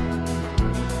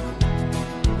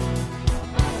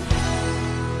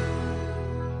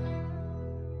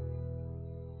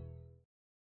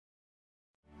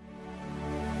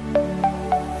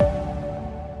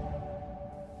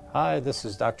 Hi, this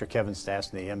is Dr. Kevin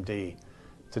Stastny, MD.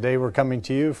 Today we're coming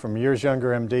to you from Years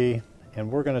Younger MD,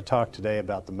 and we're going to talk today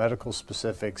about the medical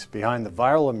specifics behind the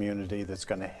viral immunity that's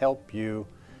going to help you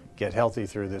get healthy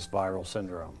through this viral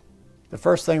syndrome. The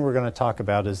first thing we're going to talk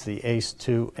about is the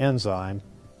ACE2 enzyme.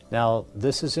 Now,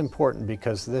 this is important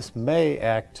because this may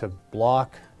act to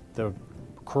block the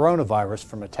coronavirus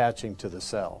from attaching to the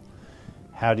cell.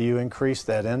 How do you increase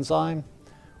that enzyme?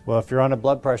 Well, if you're on a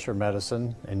blood pressure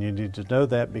medicine, and you need to know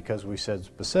that because we said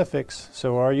specifics,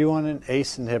 so are you on an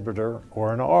ACE inhibitor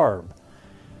or an ARB?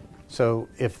 So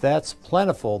if that's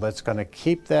plentiful, that's going to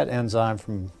keep that enzyme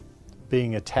from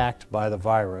being attacked by the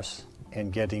virus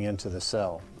and getting into the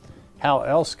cell. How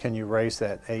else can you raise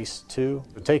that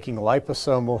ACE2? Taking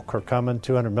liposomal curcumin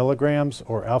 200 milligrams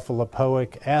or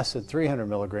alpha-lipoic acid 300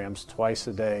 milligrams twice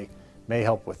a day may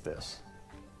help with this.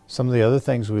 Some of the other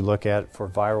things we look at for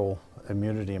viral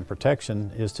immunity and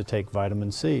protection is to take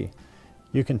vitamin C.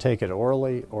 You can take it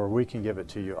orally, or we can give it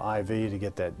to you IV to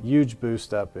get that huge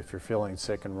boost up if you're feeling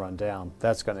sick and run down.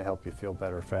 That's going to help you feel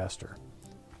better faster.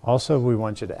 Also, we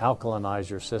want you to alkalinize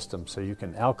your system, so you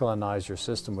can alkalinize your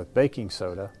system with baking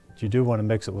soda. You do want to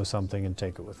mix it with something and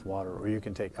take it with water, or you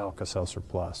can take Alka-Seltzer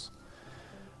Plus.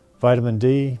 Vitamin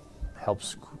D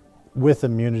helps with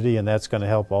immunity, and that's going to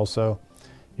help also.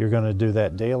 You're going to do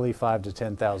that daily, 5,000 to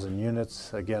 10,000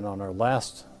 units. Again, on our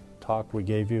last talk we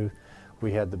gave you,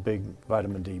 we had the big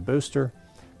vitamin D booster,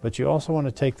 but you also want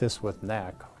to take this with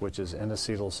NAC, which is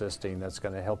N-acetylcysteine. That's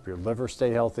going to help your liver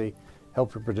stay healthy,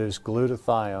 help you produce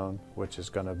glutathione, which is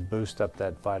going to boost up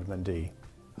that vitamin D.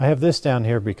 I have this down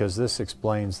here because this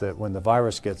explains that when the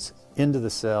virus gets into the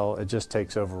cell, it just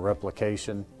takes over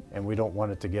replication, and we don't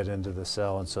want it to get into the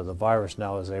cell, and so the virus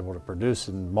now is able to produce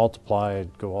and multiply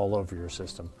and go all over your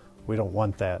system. We don't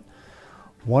want that.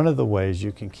 One of the ways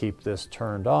you can keep this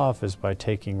turned off is by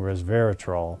taking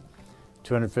resveratrol,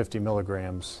 250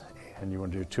 milligrams, and you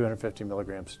want to do 250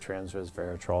 milligrams of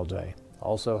trans-resveratrol a day.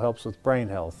 Also helps with brain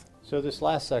health. So this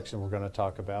last section we're going to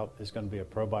talk about is going to be a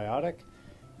probiotic.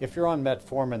 If you're on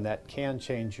metformin, that can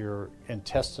change your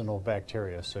intestinal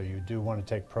bacteria, so you do want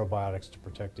to take probiotics to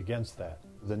protect against that.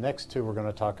 The next two we're going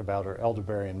to talk about are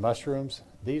elderberry and mushrooms.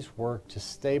 These work to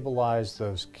stabilize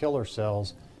those killer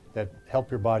cells that help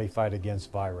your body fight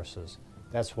against viruses.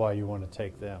 That's why you want to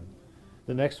take them.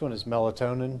 The next one is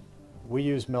melatonin. We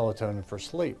use melatonin for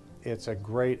sleep. It's a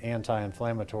great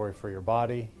anti-inflammatory for your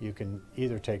body. You can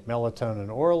either take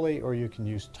melatonin orally, or you can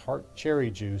use tart cherry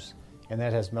juice, and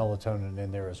that has melatonin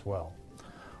in there as well.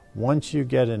 Once you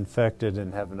get infected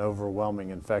and have an overwhelming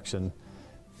infection,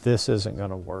 this isn't going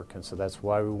to work, and so that's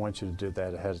why we want you to do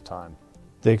that ahead of time.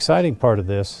 The exciting part of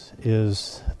this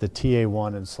is the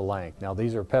TA1 and Solank. Now,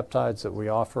 these are peptides that we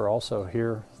offer also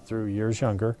here through Years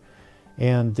Younger,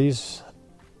 and these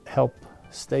help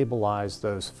stabilize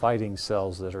those fighting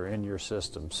cells that are in your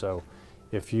system. So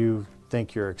if you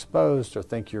think you're exposed or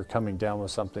think you're coming down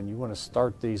with something, you want to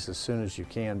start these as soon as you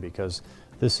can, because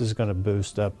this is going to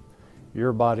boost up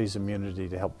your body's immunity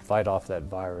to help fight off that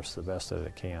virus the best that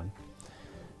it can.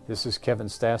 This is Kevin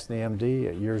Stastny, MD,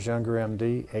 at Years Younger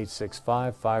MD,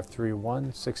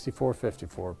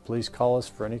 865-531-6454. Please call us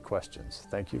for any questions.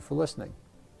 Thank you for listening.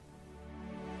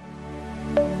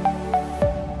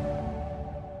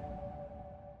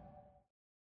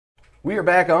 We are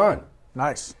back on.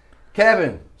 Nice.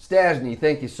 Kevin Stastny,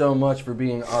 thank you so much for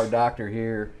being our doctor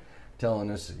here, telling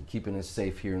us, keeping us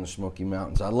safe here in the Smoky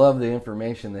Mountains. I love the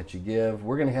information that you give.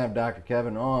 We're going to have Dr.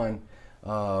 Kevin on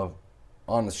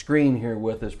the screen here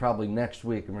with us probably next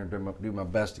week. I'm going to do my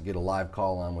best to get a live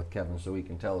call on with Kevin so he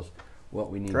can tell us what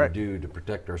we need to do to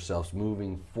protect ourselves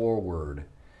moving forward.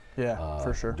 Yeah,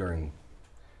 for sure. During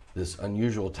this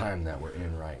unusual time that we're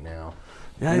in right now.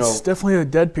 Yeah, it's definitely a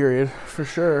dead period for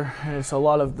sure. And it's a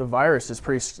lot of the virus is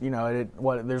pretty,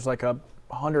 there's like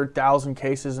 100,000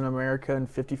 cases in America and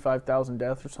 55,000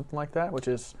 deaths or something like that, which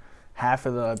is half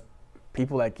of the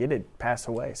people that get it pass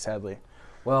away, sadly.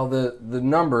 Well, the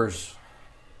numbers,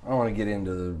 I don't want to get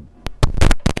into the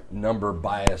number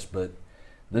bias, but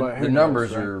the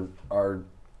numbers are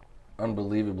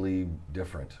unbelievably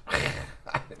different.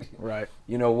 Right.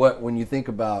 You know what, when you think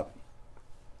about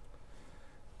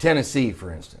Tennessee,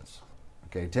 for instance,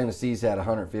 okay, Tennessee's had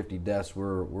 150 deaths.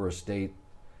 We're a state,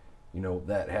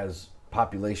 that has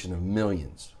population of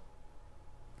millions.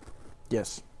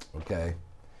 Yes. Okay.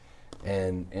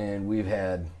 And we've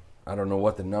had, I don't know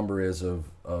what the number is of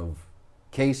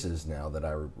cases now that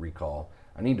I recall.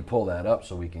 I need to pull that up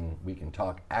so we can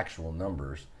talk actual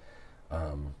numbers,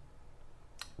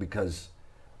 because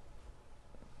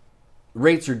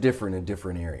rates are different in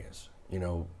different areas.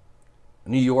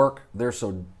 New York, they're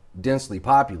so densely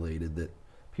populated that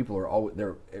people are always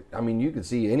there. I mean, you can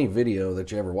see any video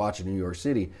that you ever watch in New York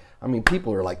City. I mean,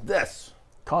 people are like this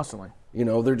constantly.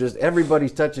 They're just,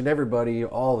 everybody's touching everybody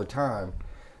all the time.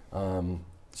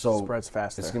 So spreads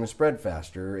faster. It's going to spread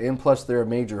faster, and plus they're a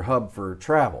major hub for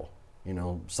travel.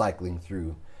 Cycling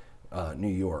through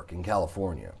New York and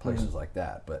California, places like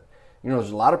that. But there's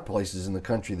a lot of places in the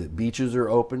country that beaches are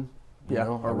open. I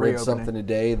read something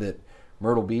today that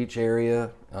Myrtle Beach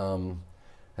area,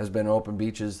 has been open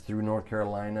beaches through North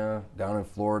Carolina, down in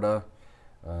Florida.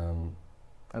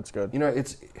 That's good. You know,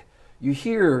 it's you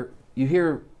hear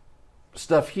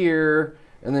stuff here,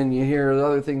 and then you hear the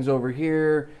other things over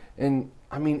here, and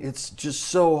I mean, it's just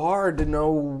so hard to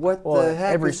know what the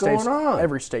heck is going on.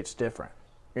 Every state's different.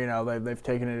 You know, they've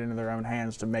taken it into their own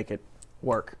hands to make it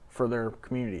work for their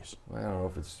communities. I don't know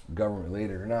if it's government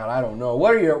related or not. I don't know.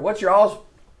 What's your all's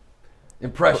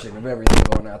impression of everything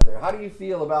going out there? How do you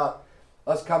feel about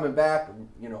us coming back?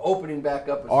 You know, opening back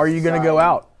up. Are you going to go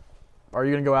out? Are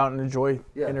you going to go out and enjoy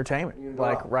entertainment,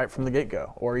 like out. right from the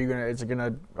get-go, or are you going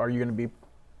to? Are you going to be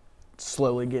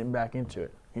slowly getting back into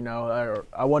it? You know,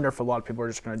 I wonder if a lot of people are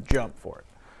just going to jump for it.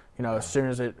 You know, as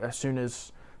soon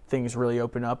as things really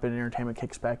open up and entertainment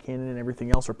kicks back in and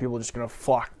everything else, are people just going to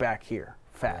flock back here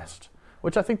fast?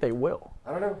 Which I think they will.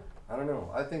 I don't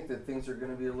know. I think that things are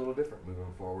going to be a little different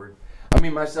moving forward. I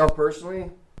mean, myself personally,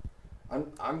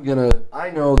 I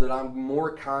know that I'm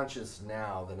more conscious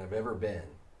now than I've ever been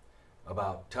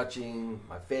about touching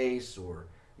my face or,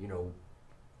 you know,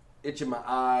 itching my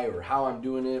eye or how I'm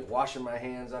doing it, washing my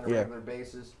hands on a regular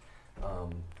basis.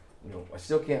 You know, I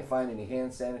still can't find any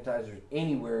hand sanitizers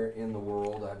anywhere in the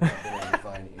world. I've not been able to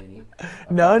find any.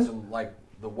 None? Some, like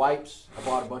the wipes. I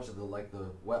bought a bunch of the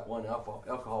wet one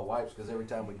alcohol wipes because every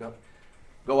time we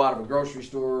go out of a grocery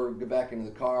store, get back into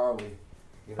the car, we.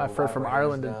 You know, My friend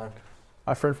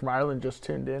from Ireland just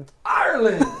tuned in.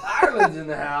 Ireland's in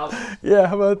the house. Yeah,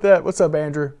 how about that? What's up,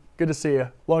 Andrew? Good to see you.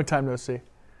 Long time no see.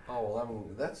 Oh, well, I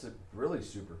mean, that's really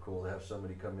super cool to have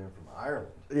somebody come in from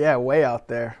Ireland. Yeah, way out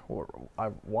there.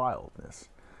 Wildness.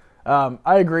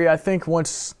 I agree. I think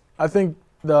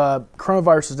the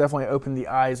coronavirus has definitely opened the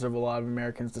eyes of a lot of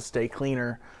Americans to stay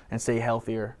cleaner and stay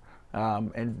healthier,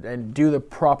 and do the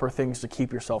proper things to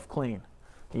keep yourself clean.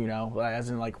 You know, as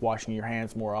in like washing your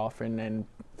hands more often and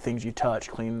things you touch,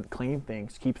 clean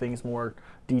things, keep things more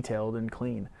detailed and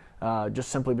clean. Just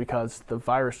simply because the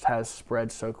virus has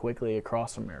spread so quickly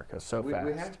across America so fast.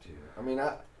 We have to. I mean,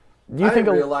 I didn't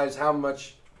realize how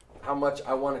much I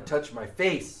want to touch my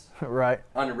face right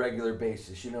on a regular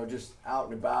basis. You know, just out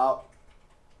and about.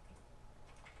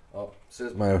 Oh, it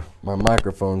says my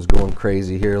microphone's going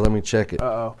crazy here. Let me check it.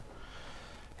 Uh-oh.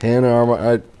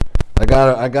 Hannah, I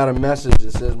got a message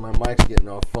that says my mic's getting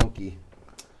all funky.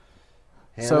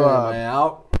 Hannah, So, am I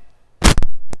out?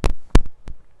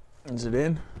 Is it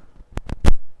in?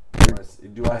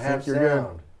 Do I have you're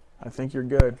sound? good. I think you're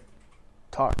good.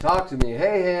 Talk to me.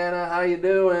 Hey, Hannah, how you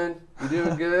doing? You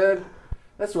doing good?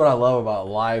 That's what I love about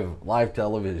live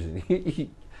television.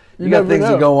 You got things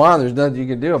that go on. There's nothing you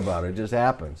can do about it. It just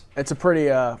happens. It's a pretty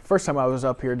first time I was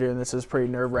up here doing this is pretty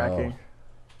nerve-wracking.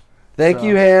 Thank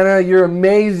you, Hannah. You're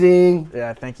amazing.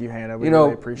 Yeah, thank you, Hannah. We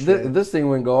really appreciate it. This thing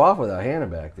wouldn't go off without Hannah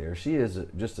back there. She is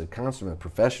just a consummate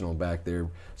professional back there,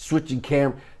 switching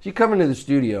camera. She come into the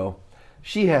studio.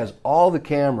 She has all the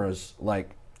cameras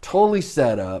like totally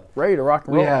set up, ready to rock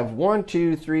and roll. We have 1,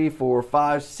 2, 3, 4,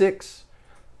 5, 6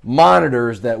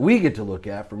 monitors that we get to look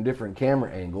at from different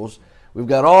camera angles. We've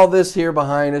got all this here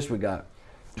behind us. We got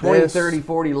 20, 30,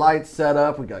 40 lights set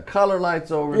up. We got color lights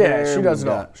over there. Yeah, she does it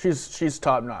all. She's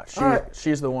top notch.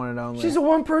 She's the one and only. She's a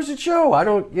one-person show. I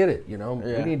don't get it. You know,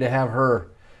 we need to have her.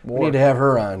 We need to have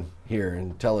her on here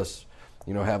and tell us.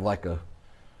 You know, have like a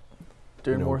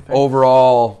more things.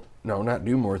 Overall. No, not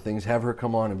do more things. Have her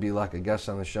come on and be like a guest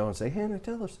on the show and say, Hannah,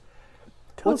 tell us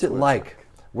what's it like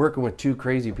working with two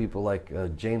crazy people like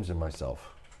James and myself.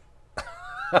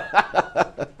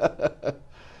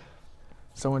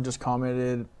 Someone just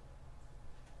commented.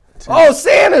 Oh,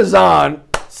 Santa's on.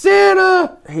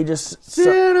 Santa. He just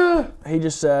said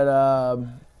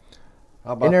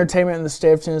entertainment in the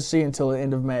state of Tennessee until the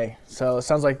end of May. So it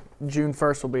sounds like June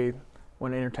 1st will be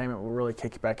when entertainment will really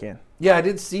kick back in. Yeah, I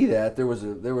did see that. There was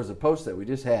a post that we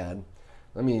just had.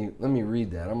 Let me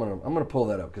read that. I'm gonna pull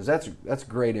that up because that's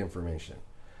great information.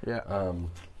 Yeah.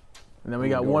 And then we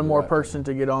got one more person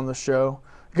to get on the show.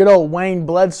 Good old Wayne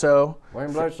Bledsoe.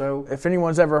 Wayne Bledsoe. If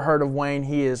anyone's ever heard of Wayne,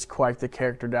 he is quite the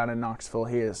character down in Knoxville.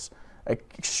 He is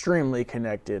extremely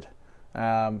connected,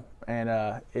 and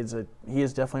he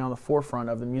is definitely on the forefront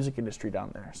of the music industry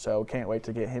down there. So can't wait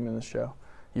to get him in the show.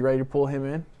 You ready to pull him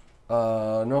in?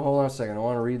 No, hold on a second. I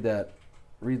want to read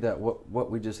that. What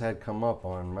we just had come up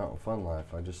on Mountain Fun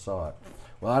Life. I just saw it.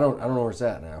 Well, I don't know where it's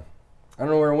at now. I don't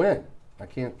know where it went. I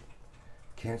can't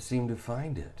seem to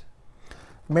find it.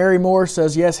 Mary Moore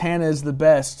says, yes, Hannah is the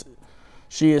best.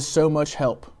 She is so much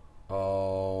help.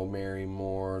 Oh, Mary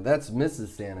Moore. That's Mrs.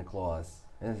 Santa Claus.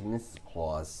 That's Mrs.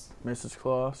 Claus. Mrs.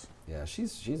 Claus. Yeah,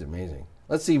 she's amazing.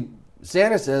 Let's see.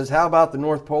 Santa says, how about the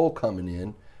North Pole coming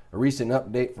in? A recent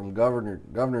update from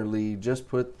Governor Lee just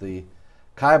put the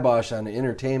kibosh on the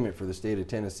entertainment for the state of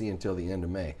Tennessee until the end of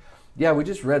May. Yeah, we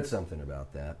just read something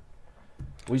about that.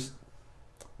 We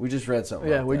just read something.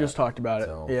 Yeah, about we that. just talked about it.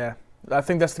 So- Yeah, I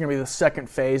think that's going to be the second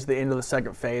phase. The end of the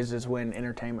second phase is when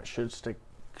entertainment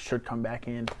should come back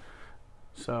in.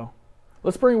 So,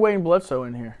 let's bring Wayne Bledsoe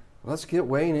in here. Let's get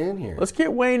Wayne in here. Let's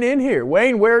get Wayne in here.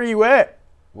 Wayne, where are you at?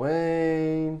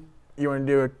 Wayne. You want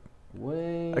to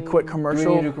do a quick commercial? Do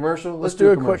we need to do a commercial? Let's do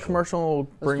a quick commercial. And we'll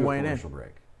Let's bring do a Wayne in. commercial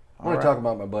break. I All want right. to talk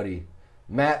about my buddy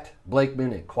Matt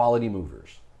Blakeman at Quality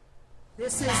Movers.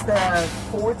 This is the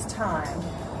fourth time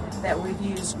that we've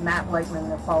used Matt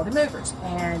Blakeman of Quality Movers,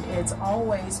 and it's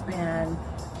always been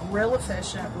real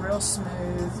efficient, real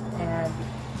smooth, and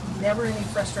never any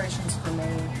frustrations for me.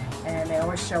 And they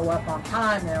always show up on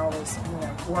time. They always,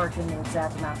 work in the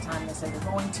exact amount of time they say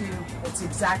they're going to. It's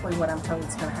exactly what I'm told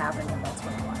is going to happen, and that's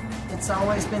what I like. It's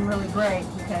always been really great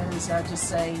because I just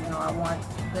say, I want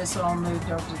this all moved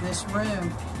over to this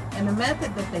room. And the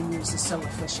method that they use is so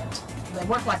efficient. They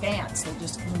work like ants. They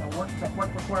just,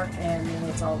 work, and then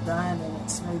it's all done and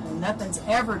it's smooth and nothing's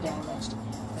ever damaged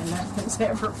and nothing's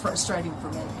ever frustrating for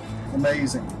me.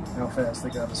 Amazing how fast they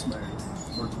got us moved.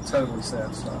 We're totally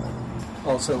satisfied.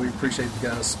 Also, we appreciate the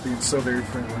guys being so very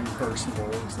friendly and personable.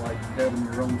 It's like having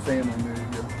your own family move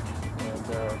you,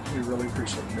 and we really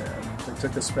appreciate that. They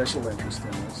took a special interest in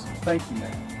us. Thank you,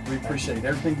 man. We appreciate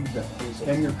everything you've done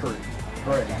and your crew.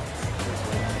 Great.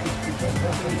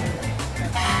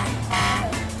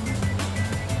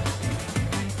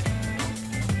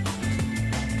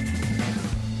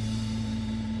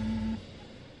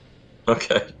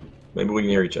 Okay, maybe we can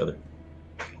hear each other.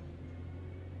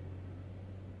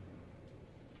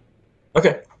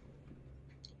 Okay.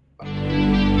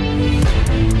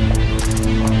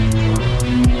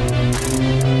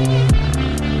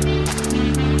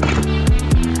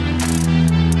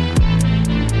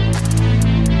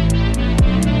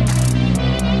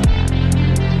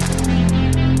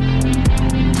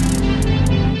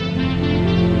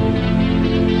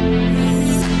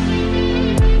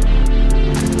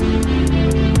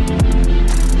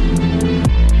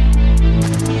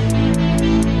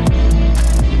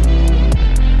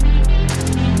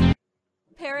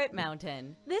 Parrot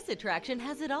Mountain. This attraction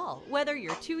has it all, whether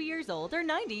you're 2 years old or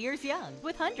 90 years young,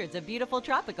 with hundreds of beautiful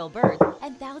tropical birds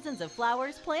and thousands of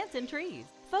flowers, plants, and trees.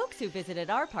 Folks who visited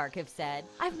our park have said,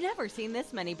 "I've never seen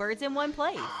this many birds in one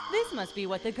place. This must be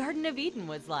what the Garden of Eden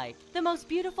was like. The most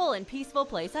beautiful and peaceful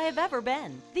place I have ever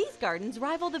been. These gardens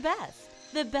rival the best.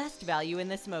 The best value in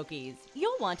the Smokies.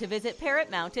 You'll want to visit Parrot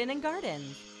Mountain and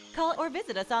Gardens. Call or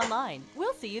visit us online.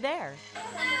 We'll see you there."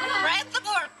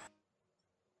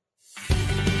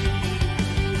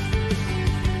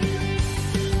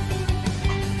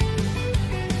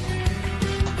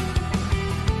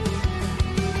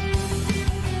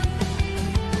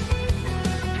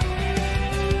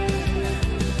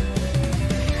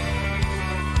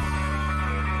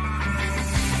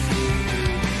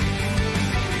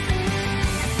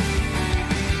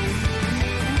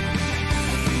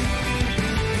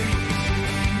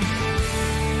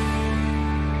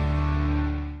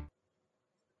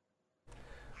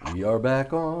 We are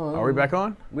back on. Are we back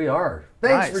on? We are.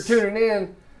 Thanks Nice. for tuning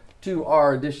in to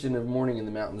our edition of Morning in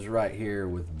the Mountains right here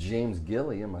with James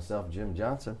Gilley and myself, Jim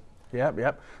Johnson.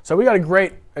 Yep. So we got a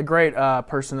great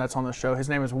person that's on the show. His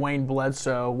name is Wayne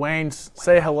Bledsoe. Wayne,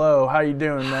 say hello. How you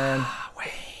doing, man?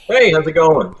 Hey, how's it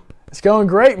going? It's going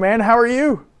great, man. How are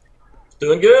you?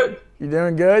 Doing good. You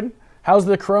doing good? How's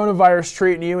the coronavirus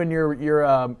treating you and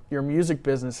your music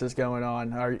businesses going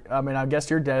on? I guess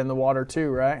you're dead in the water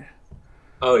too, right?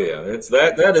 Oh yeah, it's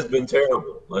that has been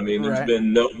terrible. I mean, there's Right.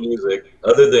 been no music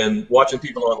other than watching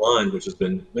people online, there's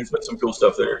been some cool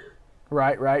stuff there.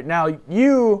 Right. Now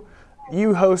you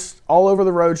host All Over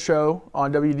the Road show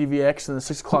on WDVX and the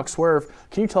 6 o'clock Swerve.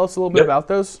 Can you tell us a little bit Yep. about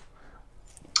those?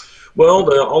 Well,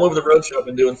 the All Over the Road show I've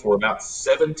been doing for about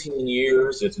 17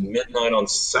 years. It's midnight on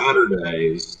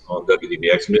Saturdays on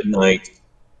WDVX, midnight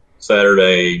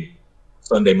Saturday,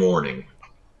 Sunday morning.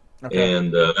 Okay.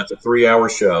 And that's a 3-hour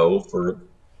show for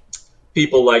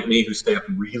people like me who stay up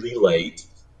really late.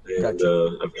 And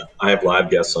I have live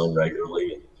guests on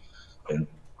regularly. And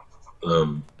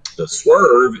the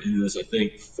Swerve is, I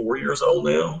think, 4 years old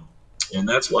now. And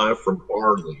that's live from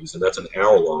Barley's. And that's an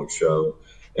hour-long show.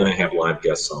 And I have live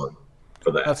guests on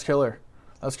for that. That's killer.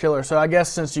 So I guess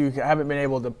since you haven't been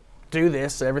able to do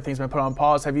this, everything's been put on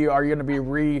pause. Are you going to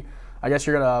be I guess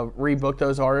you're going to rebook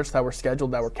those artists that were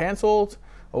scheduled that were canceled,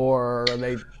 or are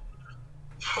they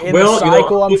in the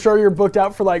cycle? I'm sure you're booked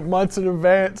out for like months in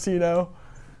advance.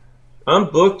 I'm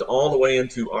booked all the way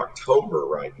into October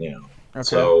right now. Okay.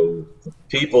 So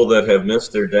people that have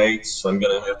missed their dates, I'm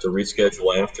going to have to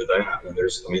reschedule after that. And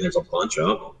there's a bunch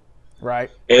of them.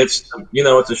 Right. And it's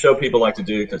it's a show people like to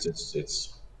do because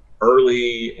it's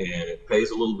early and it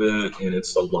pays a little bit and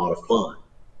it's a lot of fun.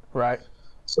 Right.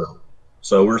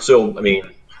 So we're still. I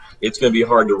mean, it's going to be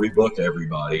hard to rebook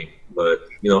everybody, but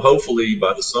hopefully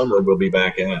by the summer we'll be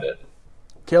back at it.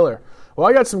 Killer. Well,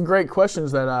 I got some great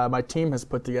questions that my team has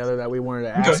put together that we wanted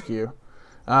to ask you.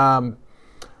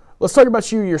 Let's talk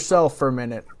about you yourself for a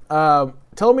minute.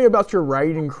 Tell me about your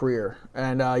writing career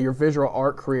and your visual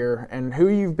art career and who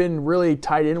you've been really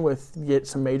tied in with to get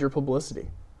some major publicity.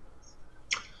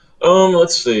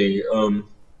 Let's see.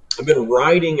 I've been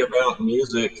writing about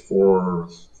music for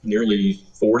nearly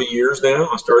 40 years now.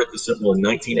 I started the Sentinel in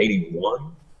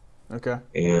 1981. Okay.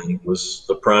 And was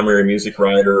the primary music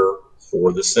writer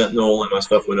for the Sentinel, and my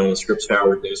stuff went on the Scripps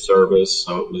Howard News Service,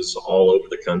 so it was all over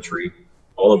the country,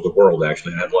 all over the world,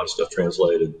 actually. I had a lot of stuff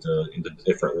translated into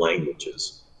different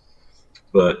languages.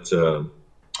 But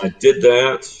I did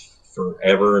that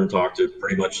forever and talked to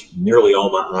pretty much nearly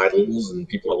all my idols and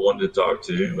people I wanted to talk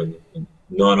to, and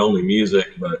not only music,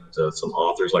 but some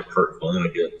authors like Kurt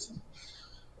Vonnegut,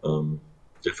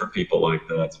 different people like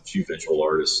that, a few visual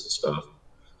artists and stuff.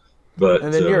 But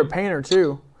and then you're a painter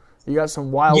too. You got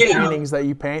some wild paintings that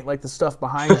you paint, like the stuff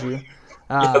behind you.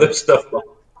 Yeah, there's stuff.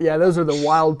 Yeah, those are the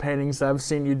wild paintings that I've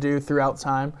seen you do throughout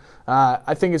time.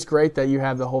 I think it's great that you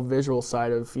have the whole visual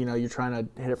side of, you're trying to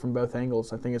hit it from both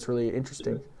angles. I think it's really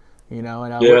interesting. And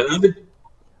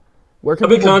where can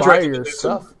people buy your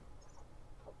stuff?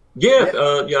 I've got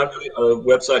a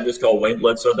website just called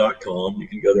WayneBledsoe.com. You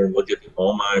can go there and look at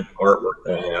all my artwork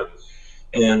that I have.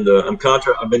 And I've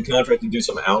been contracted to do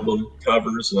some album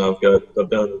covers, and I've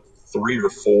done 3 or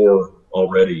 4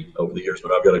 already over the years,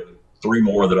 but I've got 3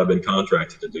 more that I've been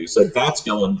contracted to do. So that's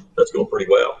going pretty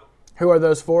well. Who are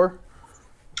those for?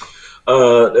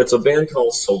 It's a band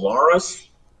called Solaris,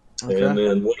 okay. And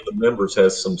then one of the members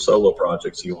has some solo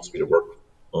projects he wants me to work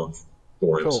on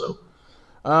for him. Cool. So.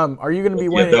 Are you going to be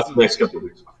winning? Yeah, that's the next couple of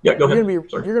weeks. Yeah, go ahead. You're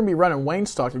going to be running Wayne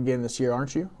Stock again this year,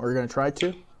 aren't you? Or you're going to try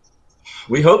to?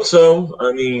 We hope so.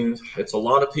 I mean, it's a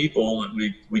lot of people, and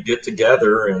we get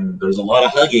together, and there's a lot of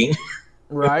hugging.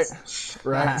 Right.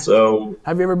 So,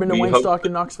 have you ever been to Wayne Stock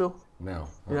in Knoxville? No.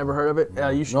 You never heard of it?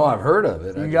 You should. No, I've heard of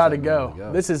it. You got to go.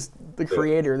 This is the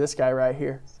creator, this guy right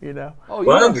here, Oh,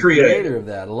 you're the creator of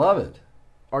that. I love it.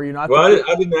 Are you not? Well,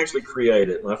 I didn't actually create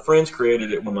it. My friends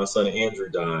created it when my son Andrew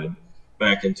died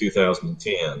back in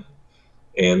 2010.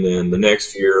 And then the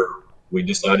next year, we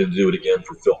decided to do it again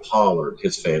for Phil Pollard,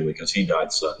 his family, because he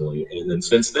died suddenly. And then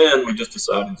since then, we just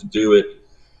decided to do it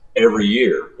every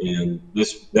year. And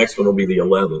this next one will be the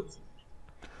 11th.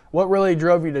 What really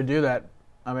drove you to do that?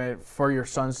 I mean, for your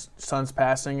son's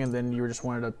passing, and then you just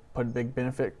wanted to put a big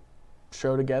benefit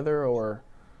show together, or?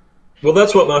 Well,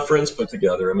 that's what my friends put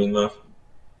together. I mean,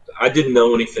 I didn't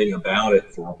know anything about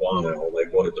it for a while.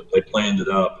 They planned it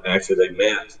up. Actually, they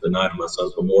met the night of my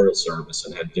son's memorial service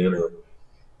and had dinner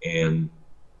and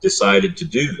decided to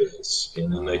do this.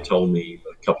 And then they told me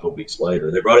a couple of weeks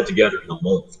later. They brought it together in a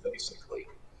month, basically.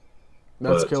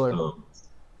 That's killer. And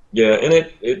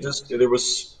it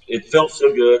felt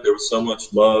so good. There was so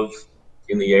much love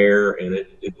in the air, and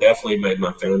it definitely made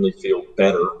my family feel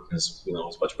better, as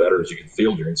much better as you can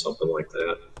feel during something like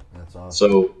that. That's awesome.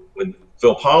 So when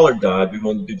Phil Pollard died, we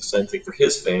wanted to do the same thing for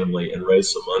his family and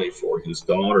raise some money for his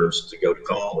daughters to go to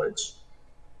college.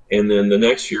 And then the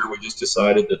next year, we just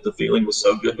decided that the feeling was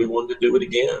so good we wanted to do it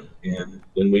again. And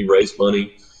then we raised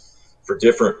money for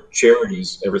different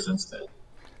charities ever since then.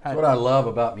 That's what I love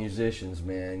about musicians,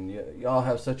 man. Y'all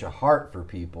have such a heart for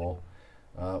people.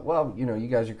 You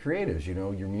guys are creatives.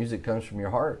 Your music comes from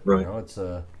your heart. Right.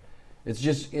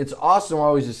 It's awesome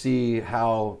always to see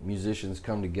how musicians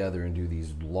come together and do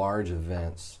these large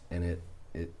events, and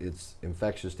it's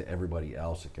infectious to everybody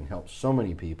else. It can help so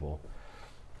many people.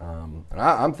 And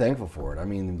I'm thankful for it. I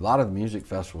mean, a lot of the music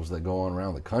festivals that go on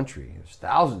around the country, there's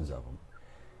thousands of them.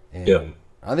 And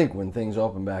I think when things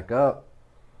open back up,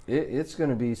 it's going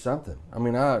to be something. I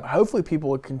mean, hopefully people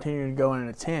will continue to go and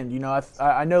attend.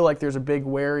 I know there's a big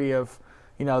worry of,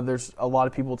 there's a lot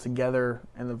of people together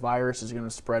and the virus is going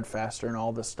to spread faster and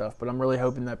all this stuff. But I'm really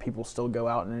hoping that people still go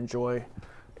out and enjoy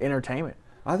entertainment.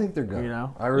 I think they're going.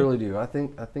 I really do. I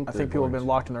think people have been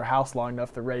locked in their house long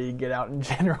enough. They're ready to get out in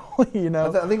general.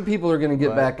 I think people are going to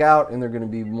get back out, and they're going to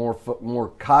be more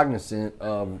cognizant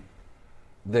of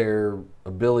their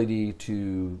ability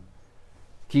to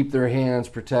keep their hands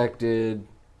protected.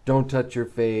 Don't touch your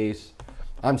face.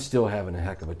 I'm still having a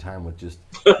heck of a time with just.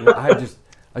 I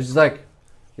was just like,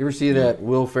 you ever see that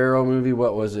Will Ferrell movie?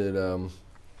 What was it?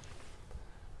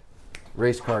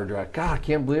 race car drive. God, I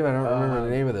can't believe I don't remember the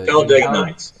name of the Talladega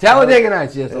Nights. Talladega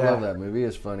Nights. Yes, I love that movie.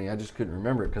 It's funny. I just couldn't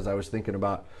remember it because I was thinking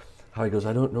about how he goes,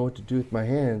 I don't know what to do with my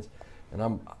hands,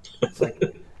 and it's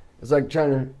like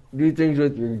trying to do things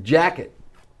with your jacket,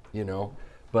 you know.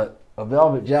 But a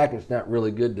velvet jacket's not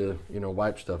really good to, you know,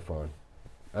 wipe stuff on.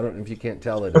 I don't know if you can't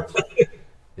tell that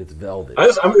it's velvet.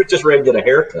 I'm just ready to get a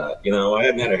haircut. You know, I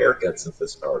hadn't had a haircut since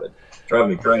this started. It's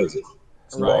driving me crazy.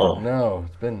 It's long. No,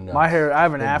 it's been nuts. My hair, I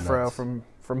have an afro from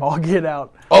all get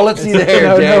out. Oh, let's see the hair,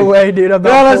 no, James. no way, dude. I'm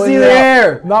not let's see the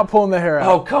hair. I'm not pulling the hair out.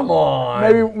 Oh, come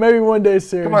on. Maybe one day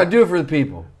soon. Come on, do it for the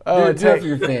people. Do it for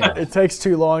your fans. It takes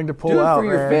too long to pull do it out, for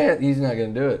your man. fans. He's not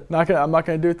going to do it. I'm not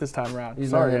going to do it this time around. He's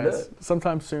Sorry, not gonna guys. do it.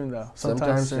 Sometime soon, though.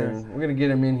 Sometime soon. We're going to get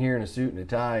him in here in a suit and a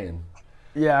tie and.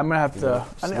 Yeah, I'm gonna have to.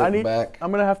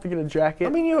 I'm gonna have to get a jacket. I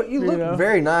mean, you look know?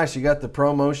 very nice. You got the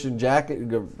ProMotion jacket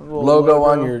logo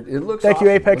on your. It looks. Thank awesome.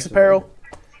 you, Apex Apparel.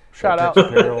 Shout out.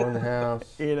 Apparel in the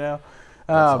house. You know,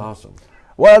 that's awesome.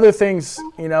 What other things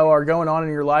are going on in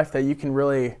your life that you can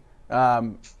really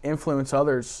influence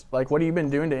others? Like, what have you been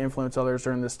doing to influence others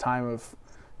during this time of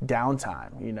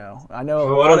downtime? You know, I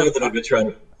know. I don't know that I've been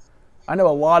trying to. I know a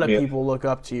lot of people look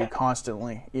up to you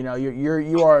constantly. You know,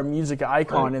 you are a music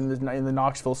icon in the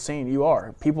Knoxville scene. You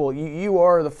are. You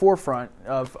are the forefront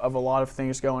of a lot of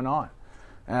things going on.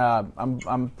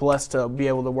 I'm blessed to be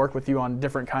able to work with you on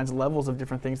different kinds of levels of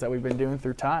different things that we've been doing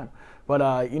through time. But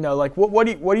like what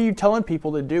are you telling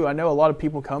people to do? I know a lot of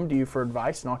people come to you for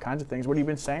advice and all kinds of things. What have you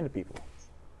been saying to people?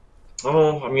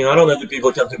 Oh, I mean, I don't know that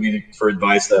people come to me for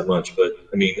advice that much, but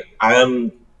I mean,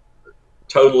 I'm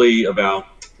totally about.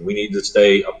 We need to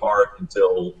stay apart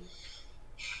until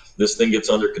this thing gets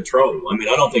under control. I mean,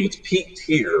 I don't think it's peaked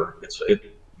here.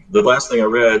 The last thing I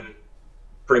read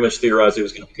pretty much theorized it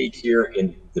was going to peak here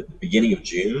in the beginning of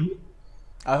June.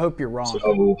 I hope you're wrong.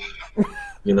 So,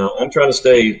 I'm trying to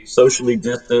stay socially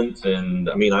distant, and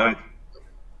I mean, I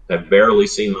have barely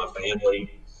seen my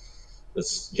family.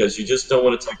 It's because you just don't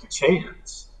want to take a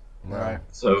chance. Right.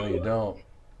 So no, you don't.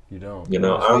 You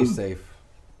don't. I'm stay safe.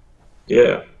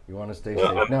 Yeah. You want to stay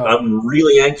safe. No, I'm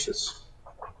really anxious.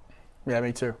 Yeah,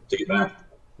 me too. To get back.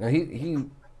 Now he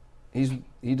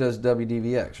does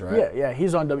WDVX, right? Yeah.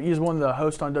 He's one of the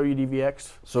hosts on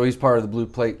WDVX. So he's part of the Blue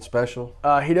Plate Special.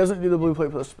 He doesn't do the Blue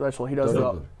Plate Special. He does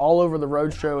the All Over the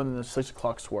Road show and the 6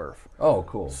 o'clock Swerve. Oh,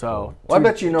 cool. So I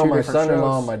bet you know my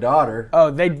son-in-law and my daughter.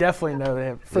 Oh, they definitely know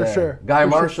them for sure. Guy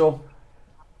Marshall.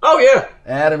 Oh yeah.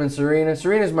 Adam and Serena.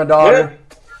 Serena's my daughter.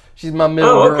 Yeah. She's my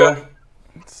middle girl.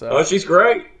 So, she's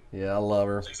great. Yeah, I love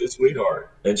her. She's a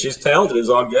sweetheart, and she's talented as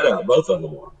all get out. Both of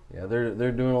them are. Yeah,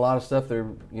 they're doing a lot of stuff. They're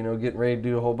getting ready to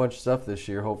do a whole bunch of stuff this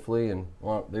year, hopefully, and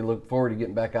they look forward to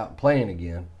getting back out and playing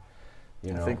again.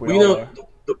 I think we all are.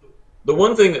 The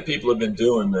one thing that people have been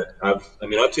doing that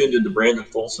I tuned into Brandon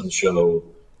Fulson's show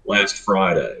last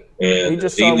Friday, and he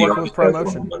just started working with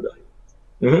ProMotion. Monday.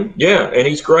 Mm-hmm. Yeah, and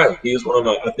he's great. He is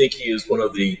I think he is one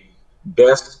of the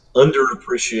best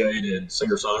underappreciated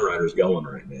singer-songwriters going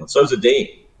right now. So is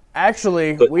Dean.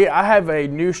 Actually, I have a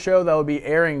new show that will be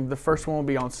airing. The first one will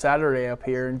be on Saturday up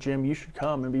here, and Jim, you should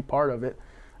come and be part of it.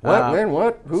 What, man?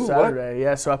 What? Who? Saturday, what?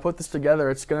 Yeah. So I put this together.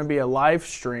 It's going to be a live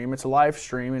stream. It's a live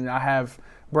stream, and I have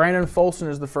Brandon Fulson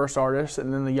as the first artist,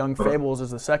 and then the Young Fables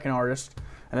is the second artist,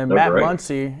 and then Matt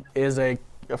Muncy is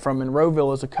from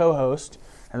Monroeville as a co-host,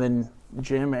 and then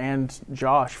Jim and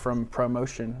Josh from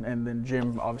ProMotion, and then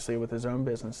Jim obviously with his own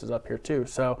business is up here too.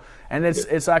 So, and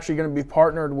it's actually going to be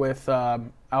partnered with.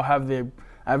 I have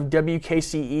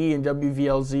WKCE and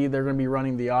WVLZ. They're going to be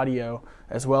running the audio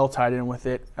as well, tied in with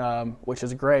it, which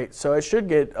is great. So it should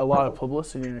get a lot of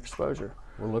publicity and exposure.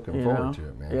 We're looking forward to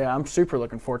it, man. Yeah, I'm super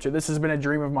looking forward to it. This has been a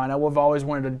dream of mine. I've always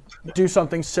wanted to do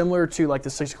something similar to like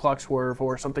the 6 o'clock Swerve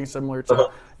or something similar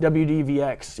to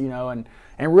WDVX,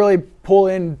 and really pull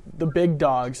in the big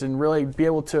dogs and really be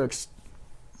able to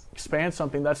expand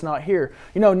something that's not here.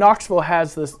 Knoxville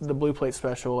has the Blue Plate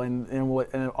Special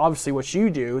and obviously what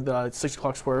you do, the 6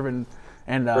 o'clock Swerve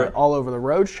and All Over the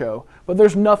Road show, but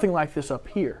there's nothing like this up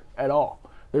here at all.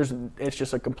 It's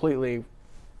just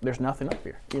there's nothing up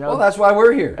here. Well, that's why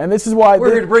we're here. And this is why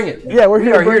we're here to bring it. Yeah, we're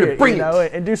here to bring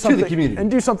it and do something to the community. And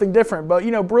do something different. But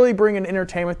really bring an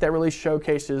entertainment that really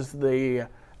showcases the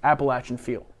Appalachian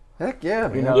feel. Heck yeah,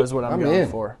 man. Is what I'm going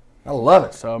for. I love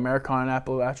it. So Americana and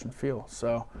Appalachian feel.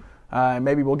 So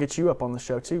maybe we'll get you up on the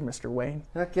show too, Mr. Wayne.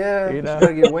 Heck yeah.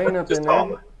 Gotta get Wayne up in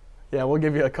there. Yeah, we'll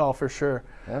give you a call for sure.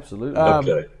 Absolutely.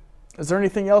 Okay. Is there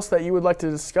anything else that you would like to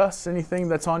discuss? Anything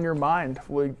that's on your mind?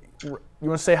 You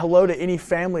want to say hello to any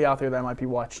family out there that might be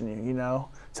watching you,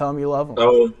 Tell them you love them.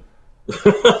 Oh,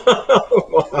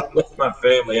 I love my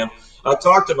family. I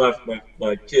talk to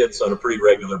my kids on a pretty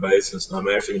regular basis, and I'm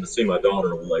actually going to see my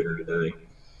daughter a little later today.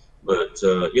 But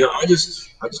I just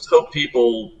hope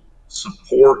people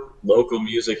support local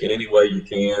music in any way you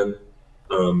can.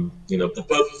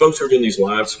 The folks who are doing these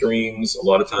live streams, a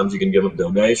lot of times you can give them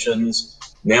donations.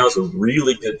 Now is a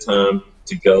really good time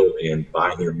to go and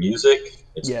buy their music.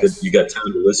 It's good. You got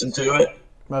time to listen to it.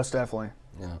 Most definitely.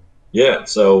 Yeah.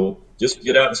 So just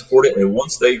get out and support it. And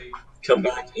once they come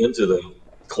back into the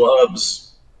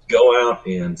clubs, go out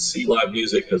and see live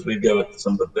music, because we've got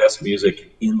some of the best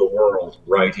music in the world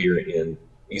right here in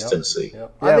East Tennessee.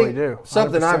 Yep. Yeah, we do. 100%.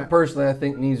 Something I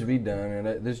think needs to be done,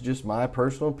 and this is just my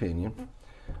personal opinion.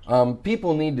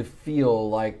 People need to feel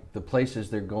like the places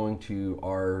they're going to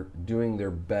are doing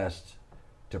their best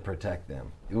to protect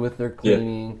them with their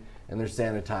cleaning and their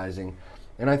sanitizing.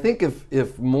 And I think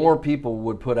if more people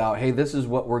would put out, hey, this is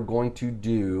what we're going to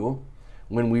do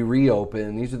when we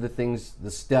reopen, these are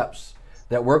the steps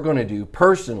that we're going to do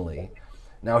personally.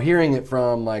 Now, hearing it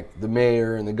from like the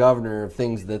mayor and the governor of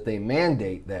things that they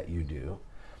mandate that you do,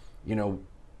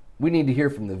 we need to hear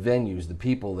from the venues, the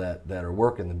people that are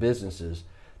working the businesses,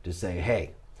 to say,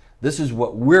 hey, this is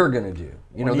what we're going to do.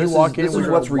 This is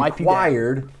what's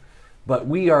required, but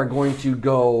we are going to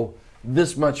go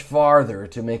this much farther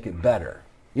to make it better.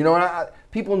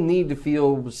 People need to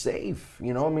feel safe.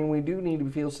 We do need to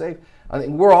feel safe. I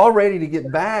think we're all ready to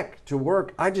get back to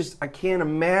work. I can't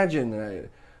imagine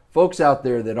folks out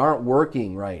there that aren't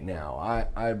working right now.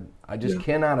 I just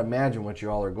cannot imagine what you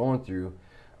all are going through.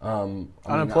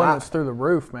 Unemployment's through the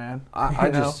roof, man.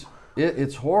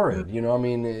 It's horrid.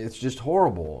 It's just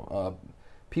horrible.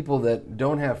 People that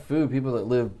don't have food, people that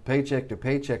live paycheck to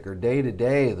paycheck or day to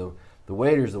day, the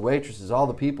waiters, the waitresses, all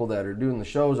the people that are doing the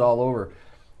shows all over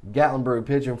Gatlinburg,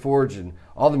 Pigeon Forge, and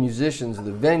all the musicians,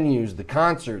 the venues, the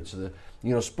concerts,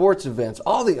 the sports events,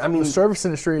 the service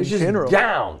industry in general, just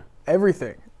down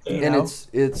everything, and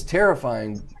it's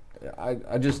terrifying. I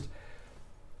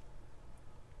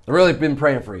really been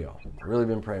praying for y'all.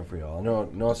 I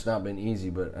know it's not been easy,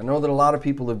 but I know that a lot of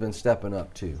people have been stepping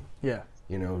up too. Yeah,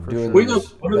 doing.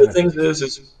 One of the things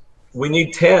is we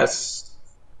need tests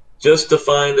just to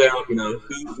find out,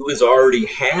 who has already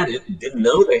had it and didn't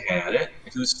know they had it,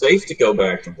 who's safe to go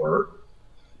back to work,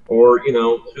 or,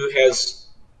 who has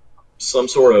some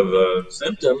sort of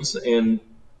symptoms and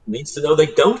needs to know they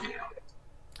don't have it.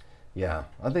 Yeah,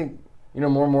 I think,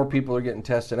 more and more people are getting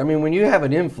tested. When you have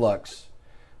an influx,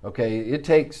 okay, it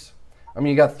takes,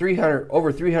 you got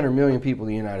over 300 million people in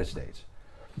the United States.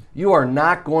 You are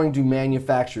not going to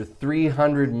manufacture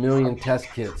 300 million test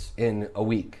kits in a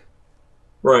week.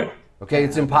 Right. Okay,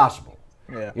 it's impossible.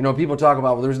 Yeah. People talk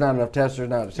about, well, there's not enough tests, there's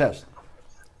not enough tests.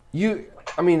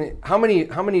 How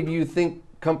many do you think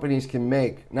companies can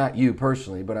make? Not you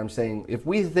personally, but I'm saying if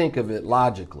we think of it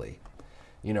logically,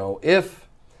 if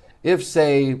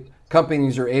say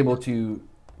companies are able to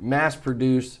mass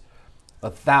produce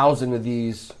 1,000 of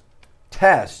these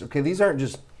tests, okay, this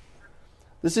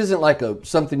isn't like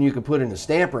something you can put in a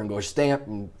stamper and go stamp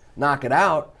and knock it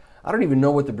out. I don't even know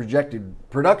what the projected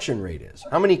production rate is.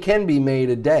 How many can be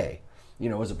made a day?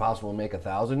 Is it possible to make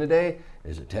 1,000 a day?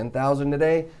 Is it 10,000 a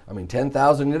day?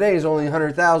 10,000 a day is only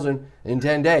 100,000 in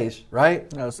 10 days,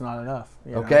 right? No, it's not enough.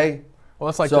 Okay. Well,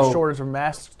 it's like the shortage of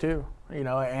masks too,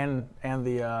 and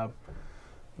the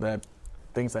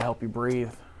things that help you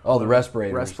breathe. Oh, the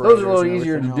respirators. Those are a little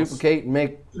easier to duplicate and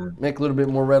make a little bit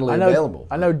more readily available.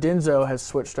 I know Denso has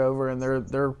switched over, and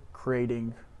they're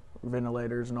creating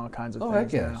ventilators and all kinds of things.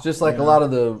 Heck yeah. It's just like a lot of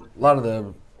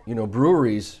the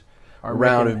breweries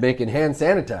around making hand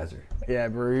sanitizer. Yeah,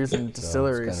 breweries and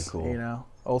distilleries. It's kind of cool.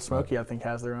 Old Smoky, I think,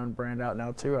 has their own brand out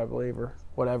now too, I believe, or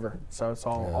whatever. So it's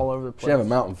all over the place. Should have a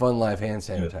Mountain Fun Life hand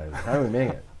sanitizer. How do we make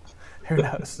it? Who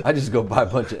knows? I just go buy a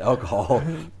bunch of alcohol.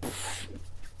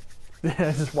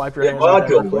 Just wipe your hands.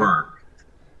 Vodka will work.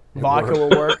 Vodka will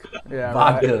work. Yeah.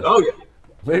 Vodka. Right. Oh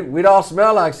yeah. We'd all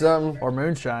smell like something. Or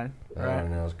moonshine. Right. I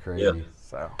know, it's crazy. Yep.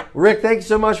 So, Rick, thank you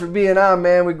so much for being on,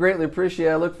 man. We greatly appreciate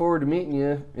it. I look forward to meeting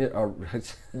you.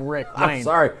 Rick, I'm Wayne.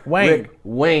 sorry. Wayne. Rick,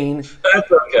 Wayne.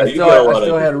 That's okay. I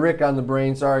still had Rick on the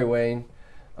brain. Sorry, Wayne.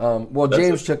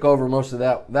 James took over most of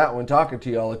that one, talking to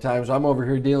you all the time. So I'm over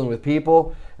here dealing with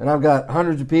people, and I've got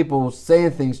hundreds of people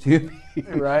saying things to me.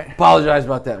 Right. Apologize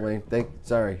about that, Wayne.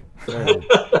 Sorry,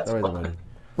 everybody.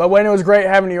 But Wayne, it was great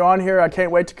having you on here. I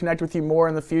can't wait to connect with you more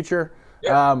in the future.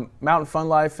 Yeah. Mountain Fun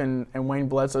Life and Wayne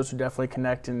Bledsoe should definitely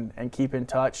connect and keep in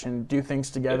touch and do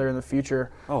things together in the future.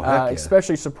 Oh, heck yeah.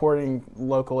 Especially supporting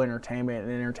local entertainment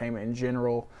and entertainment in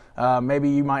general. Maybe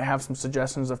you might have some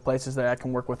suggestions of places that I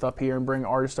can work with up here and bring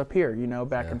artists up here,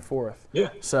 back and forth. Yeah.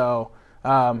 So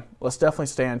let's definitely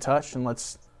stay in touch and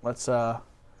let's let's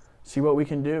see what we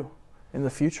can do in the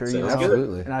future. Sounds good.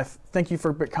 Absolutely. And I thank you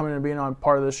for coming and being on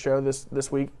part of this show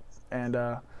this week. And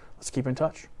let's keep in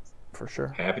touch, for sure.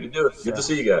 Happy to do it. Good to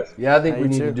see you guys. Yeah, I think Yeah, we you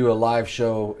need too. to do a live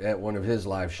show at one of his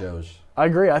live shows. I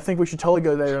agree. I think we should totally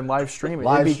go there and live stream it.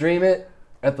 Live Maybe stream it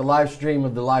at the live stream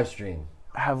of the live stream.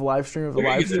 have live stream of the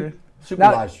There you live go. stream. Super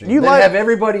Now, live stream. do you Then live- have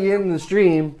everybody in the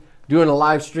stream doing a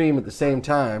live stream at the same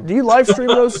time. Do you live stream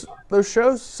those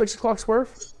shows? 6 o'clock Swerve?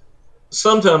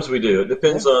 Sometimes we do. It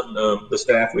depends on the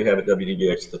staff we have at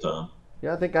WDGX at the time.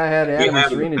 Yeah, I think I had Adam and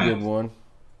have in the Serena past. did one.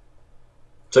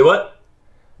 Say what?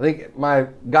 I think my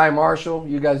Guy Marshall,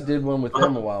 you guys did one with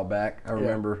them a while back. I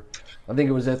remember. I think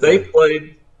it was at They the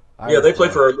played. Irish Yeah, they played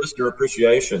Bar. for our Listener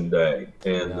Appreciation Day,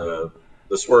 and the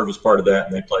Swerve was part of that,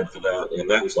 and they played for that, and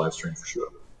that was live streamed for sure.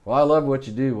 Well, I love what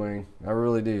you do, Wayne. I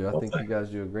really do. I Well, think you thank guys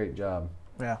do a great job.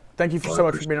 Yeah. Thank you so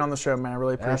much for being on the show, man. I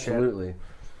really appreciate it. Absolutely.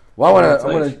 Well,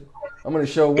 I'm gonna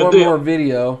show one deal. more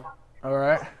video, All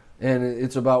right. and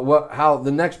it's about how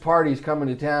the next party's coming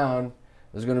to town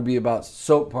is going to be about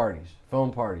soap parties,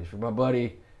 foam parties for my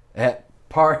buddy at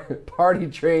Party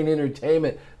Train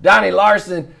Entertainment, Donnie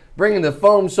Larson, bringing the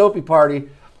foam soapy party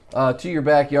to your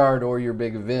backyard or your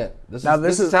big event.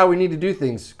 This is how we need to do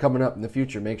things coming up in the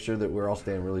future. Make sure that we're all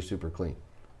staying really super clean.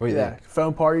 What do you think?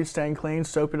 Phone party, staying clean,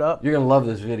 soap it up. You're gonna love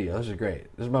this video. This is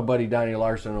great. This is my buddy Donnie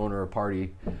Larson, owner of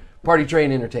Party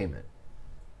Train Entertainment.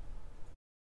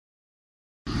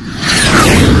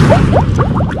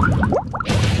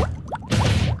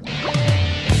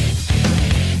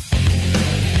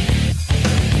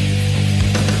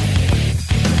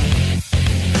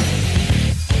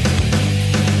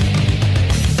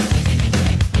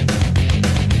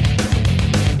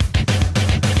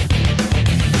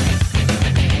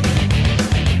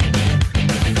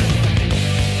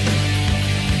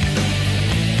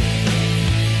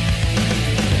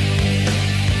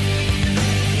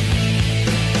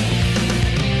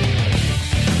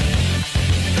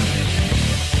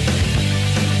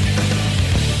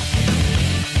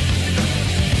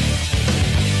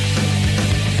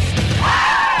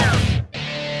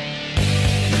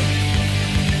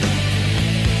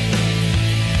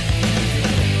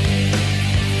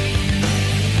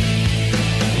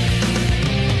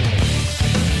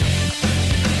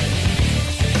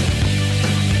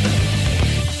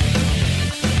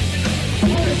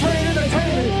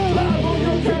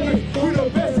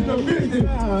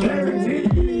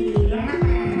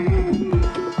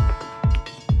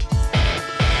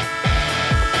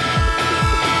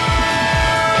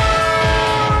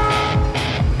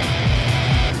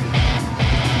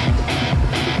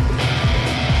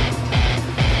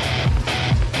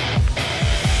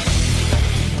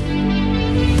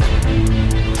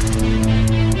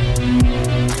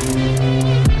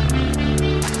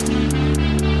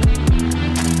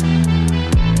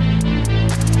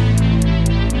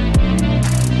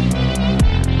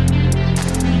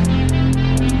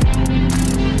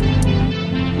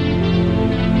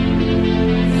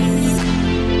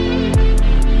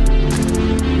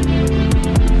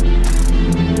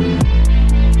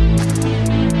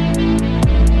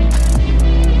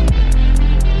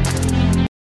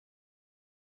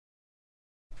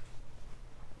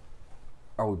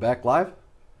 Are we back live?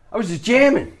 I was just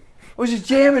jamming. to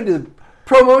the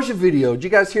promotion video. Did you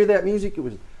guys hear that music? It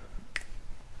was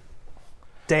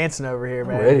dancing over here,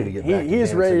 man. ready to get back to He is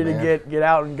dancing, ready man. to get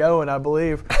out and going, I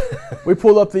believe. We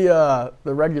pulled up the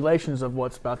regulations of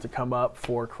what's about to come up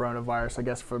for coronavirus, I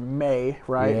guess, for May,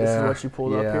 right? This is what you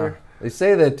pulled up here. They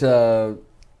say that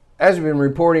as we've been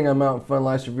reporting on Mountain Fun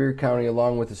Life, Sevier County,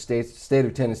 along with the state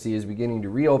of Tennessee, is beginning to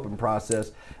reopen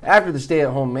process after the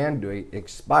stay-at-home mandate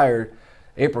expired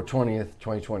April 20th,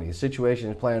 2020. The situation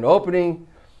is planned opening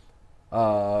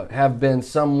have been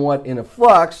somewhat in a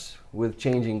flux with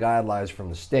changing guidelines from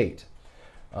the state.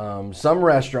 Some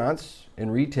restaurants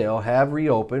and retail have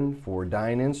reopened for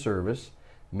dine-in service.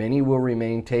 Many will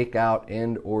remain takeout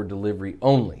and or delivery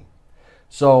only.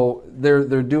 So they're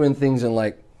doing things in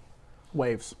like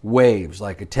waves,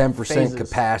 like a 10% Phases.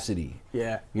 capacity.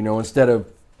 Yeah. You know, instead of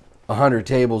 100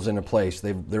 tables in a place,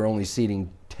 they're only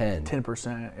seating 10.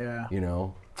 10%, yeah. You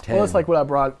know, 10. Well, it's like what I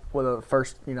brought with the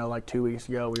first, like 2 weeks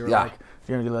ago. We were Yeah. like,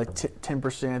 you're going to do like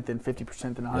 10%, then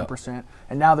 50%, then 100%.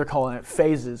 And now they're calling it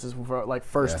phases. Is like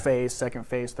first phase, second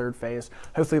phase, third phase.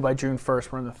 Hopefully by June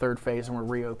 1st, we're in the third phase and we're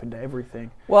reopened to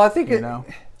everything. Well, I think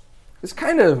it's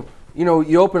kind of,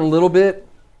 you open a little bit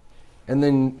and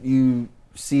then you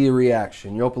see a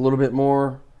reaction. You open a little bit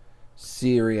more,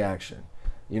 see a reaction.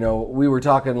 We were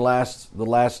talking the last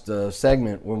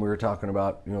segment when we were talking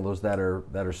about those that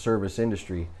are service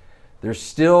industry. There's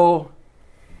still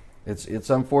It's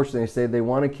unfortunate. They say they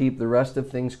want to keep the rest of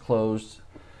things closed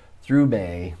through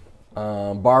May.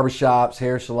 Barbershops,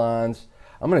 hair salons.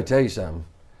 I'm going to tell you something.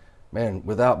 Man,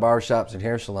 without barbershops and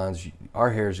hair salons,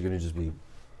 our hair is going to just be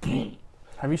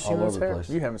Have you seen all this over the hair? place.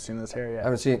 You haven't seen this hair yet. I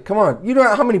haven't seen it. Come on. You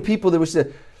know how many people that would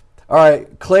say, all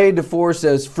right, Clay DeFore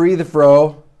says, free the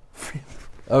fro.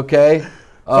 Okay.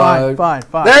 Fine.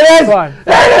 There it is. Fine.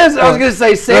 There it is. I was going to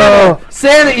say Santa.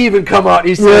 Santa even come out.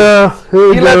 He said,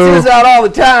 he lets his out all the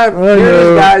time. Here it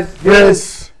is, guys. Here it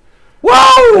is.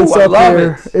 Whoa! It's I up love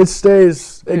here. it. It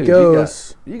stays. Dude, it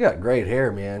goes. You got great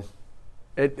hair, man.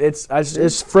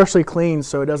 It's freshly cleaned,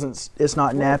 so it's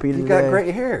not nappy today. You got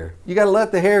great hair. You got to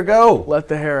let the hair go. Let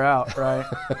the hair out, right?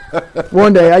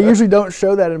 One day. I usually don't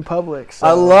show that in public. So.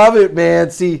 I love it,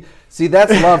 man. See,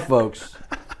 that's love, folks.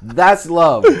 That's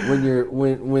love.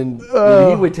 When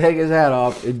he would take his hat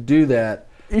off and do that.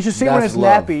 You should see when it's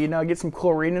nappy. You know, get some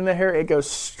chlorine in the hair. It goes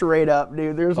straight up,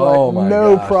 dude. There's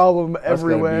no problem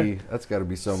everywhere. That's got to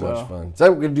be so much fun.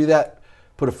 So we're gonna do that.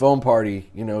 Put a foam party.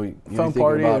 You know, you're thinking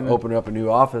about opening up a new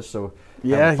office, so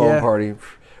have a foam party.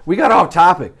 We got off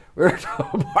topic. We're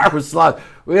talking barber salons.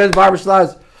 We got barber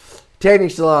salons, tanning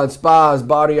salons, spas,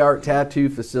 body art, tattoo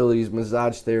facilities,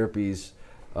 massage therapies,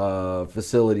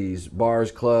 facilities,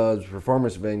 bars, clubs,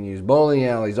 performance venues, bowling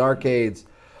alleys, arcades.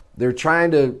 They're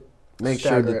trying to make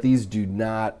sure that these do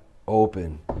not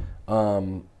open.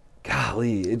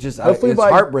 Golly, it's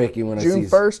heartbreaking when I see June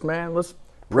 1st, man. Let's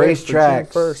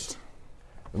racetracks, June 1st.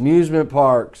 Amusement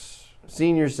parks,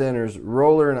 senior centers,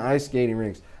 roller and ice skating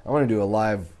rinks. I want to do a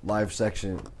live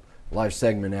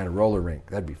segment at a roller rink.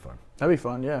 That'd be fun. That'd be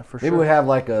fun, yeah, for sure. Maybe we have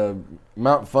like a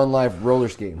Mountain Fun Life roller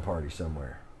skating party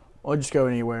somewhere. Or just go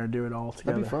anywhere and do it all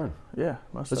together. That'd be fun. Yeah,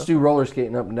 let's do roller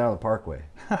skating up and down the Parkway.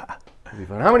 That'd be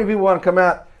fun. How many people want to come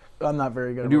out? I'm not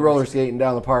very good. Do roller skating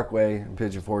down the Parkway in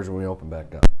Pigeon Forge when we open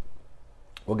back up.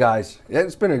 Well, guys,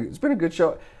 it's been a good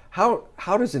show. How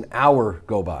does an hour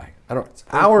go by? It's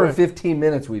an hour and 15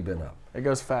 minutes we've been up. It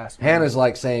goes fast. Hannah's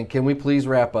like saying, "Can we please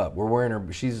wrap up?" We're wearing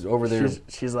her. She's over there.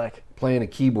 She's like playing a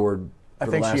keyboard. I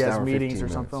think she has meetings or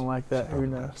something like that. Who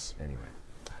knows?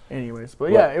 Anyways,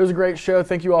 but yeah, it was a great show.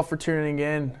 Thank you all for tuning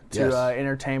in to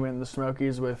Entertainment in the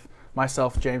Smokies with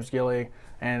myself, James Gilly,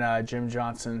 and Jim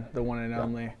Johnson, the one and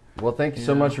only. Well, thank you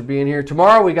so much for being here.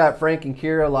 Tomorrow we got Frank and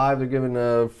Kira live. They're giving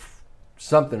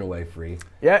something away free.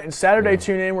 Yeah, and Saturday,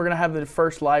 tune in. We're going to have the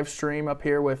first live stream up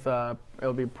here with,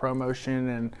 it'll be Promotion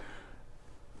and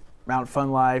Mountain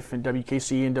Fun Life and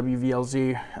WKC and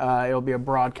WVLZ. It'll be a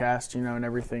broadcast, and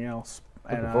everything else.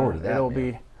 Looking forward to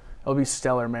that, It'll be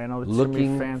stellar, man.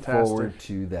 Looking forward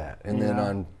to that. And then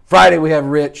on Friday we have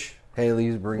Rich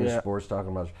Haley's bringing sports,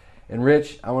 talking about. And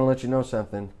Rich, I want to let you know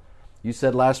something. You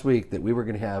said last week that we were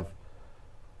going to have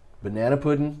banana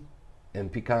pudding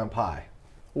and pecan pie.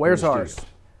 Where's ours?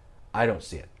 I don't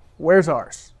see it. Where's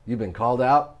ours? You've been called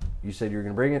out. You said you were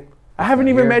going to bring it. I haven't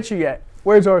even met you yet.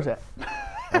 Where's ours at?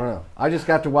 I don't know. I just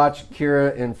got to watch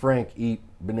Kira and Frank eat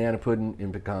banana pudding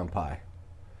and pecan pie.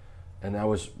 And I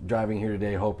was driving here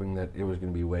today hoping that it was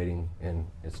going to be waiting, and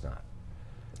it's not.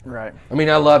 Right. I mean,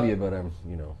 I love you, but I'm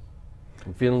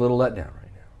feeling a little let down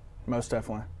right now. Most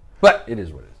definitely. But it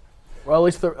is what it is. Well,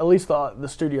 at least the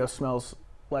studio smells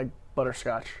like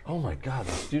butterscotch. Oh my God,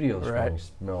 the studio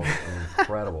smells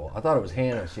incredible. I thought it was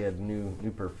Hannah. She had new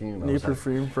perfume. New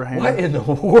perfume for Hannah. What in the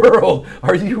world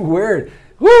are you wearing?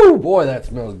 Woo, boy, that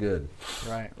smells good.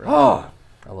 Right. Oh,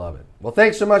 I love it. Well,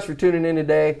 thanks so much for tuning in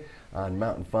today on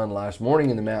Mountain Fun Last Morning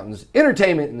in the Mountains,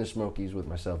 Entertainment in the Smokies with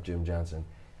myself, Jim Johnson,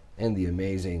 and the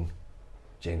amazing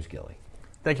James Gilly.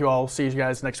 Thank you all. See you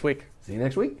guys next week. See you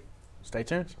next week. Stay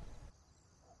tuned.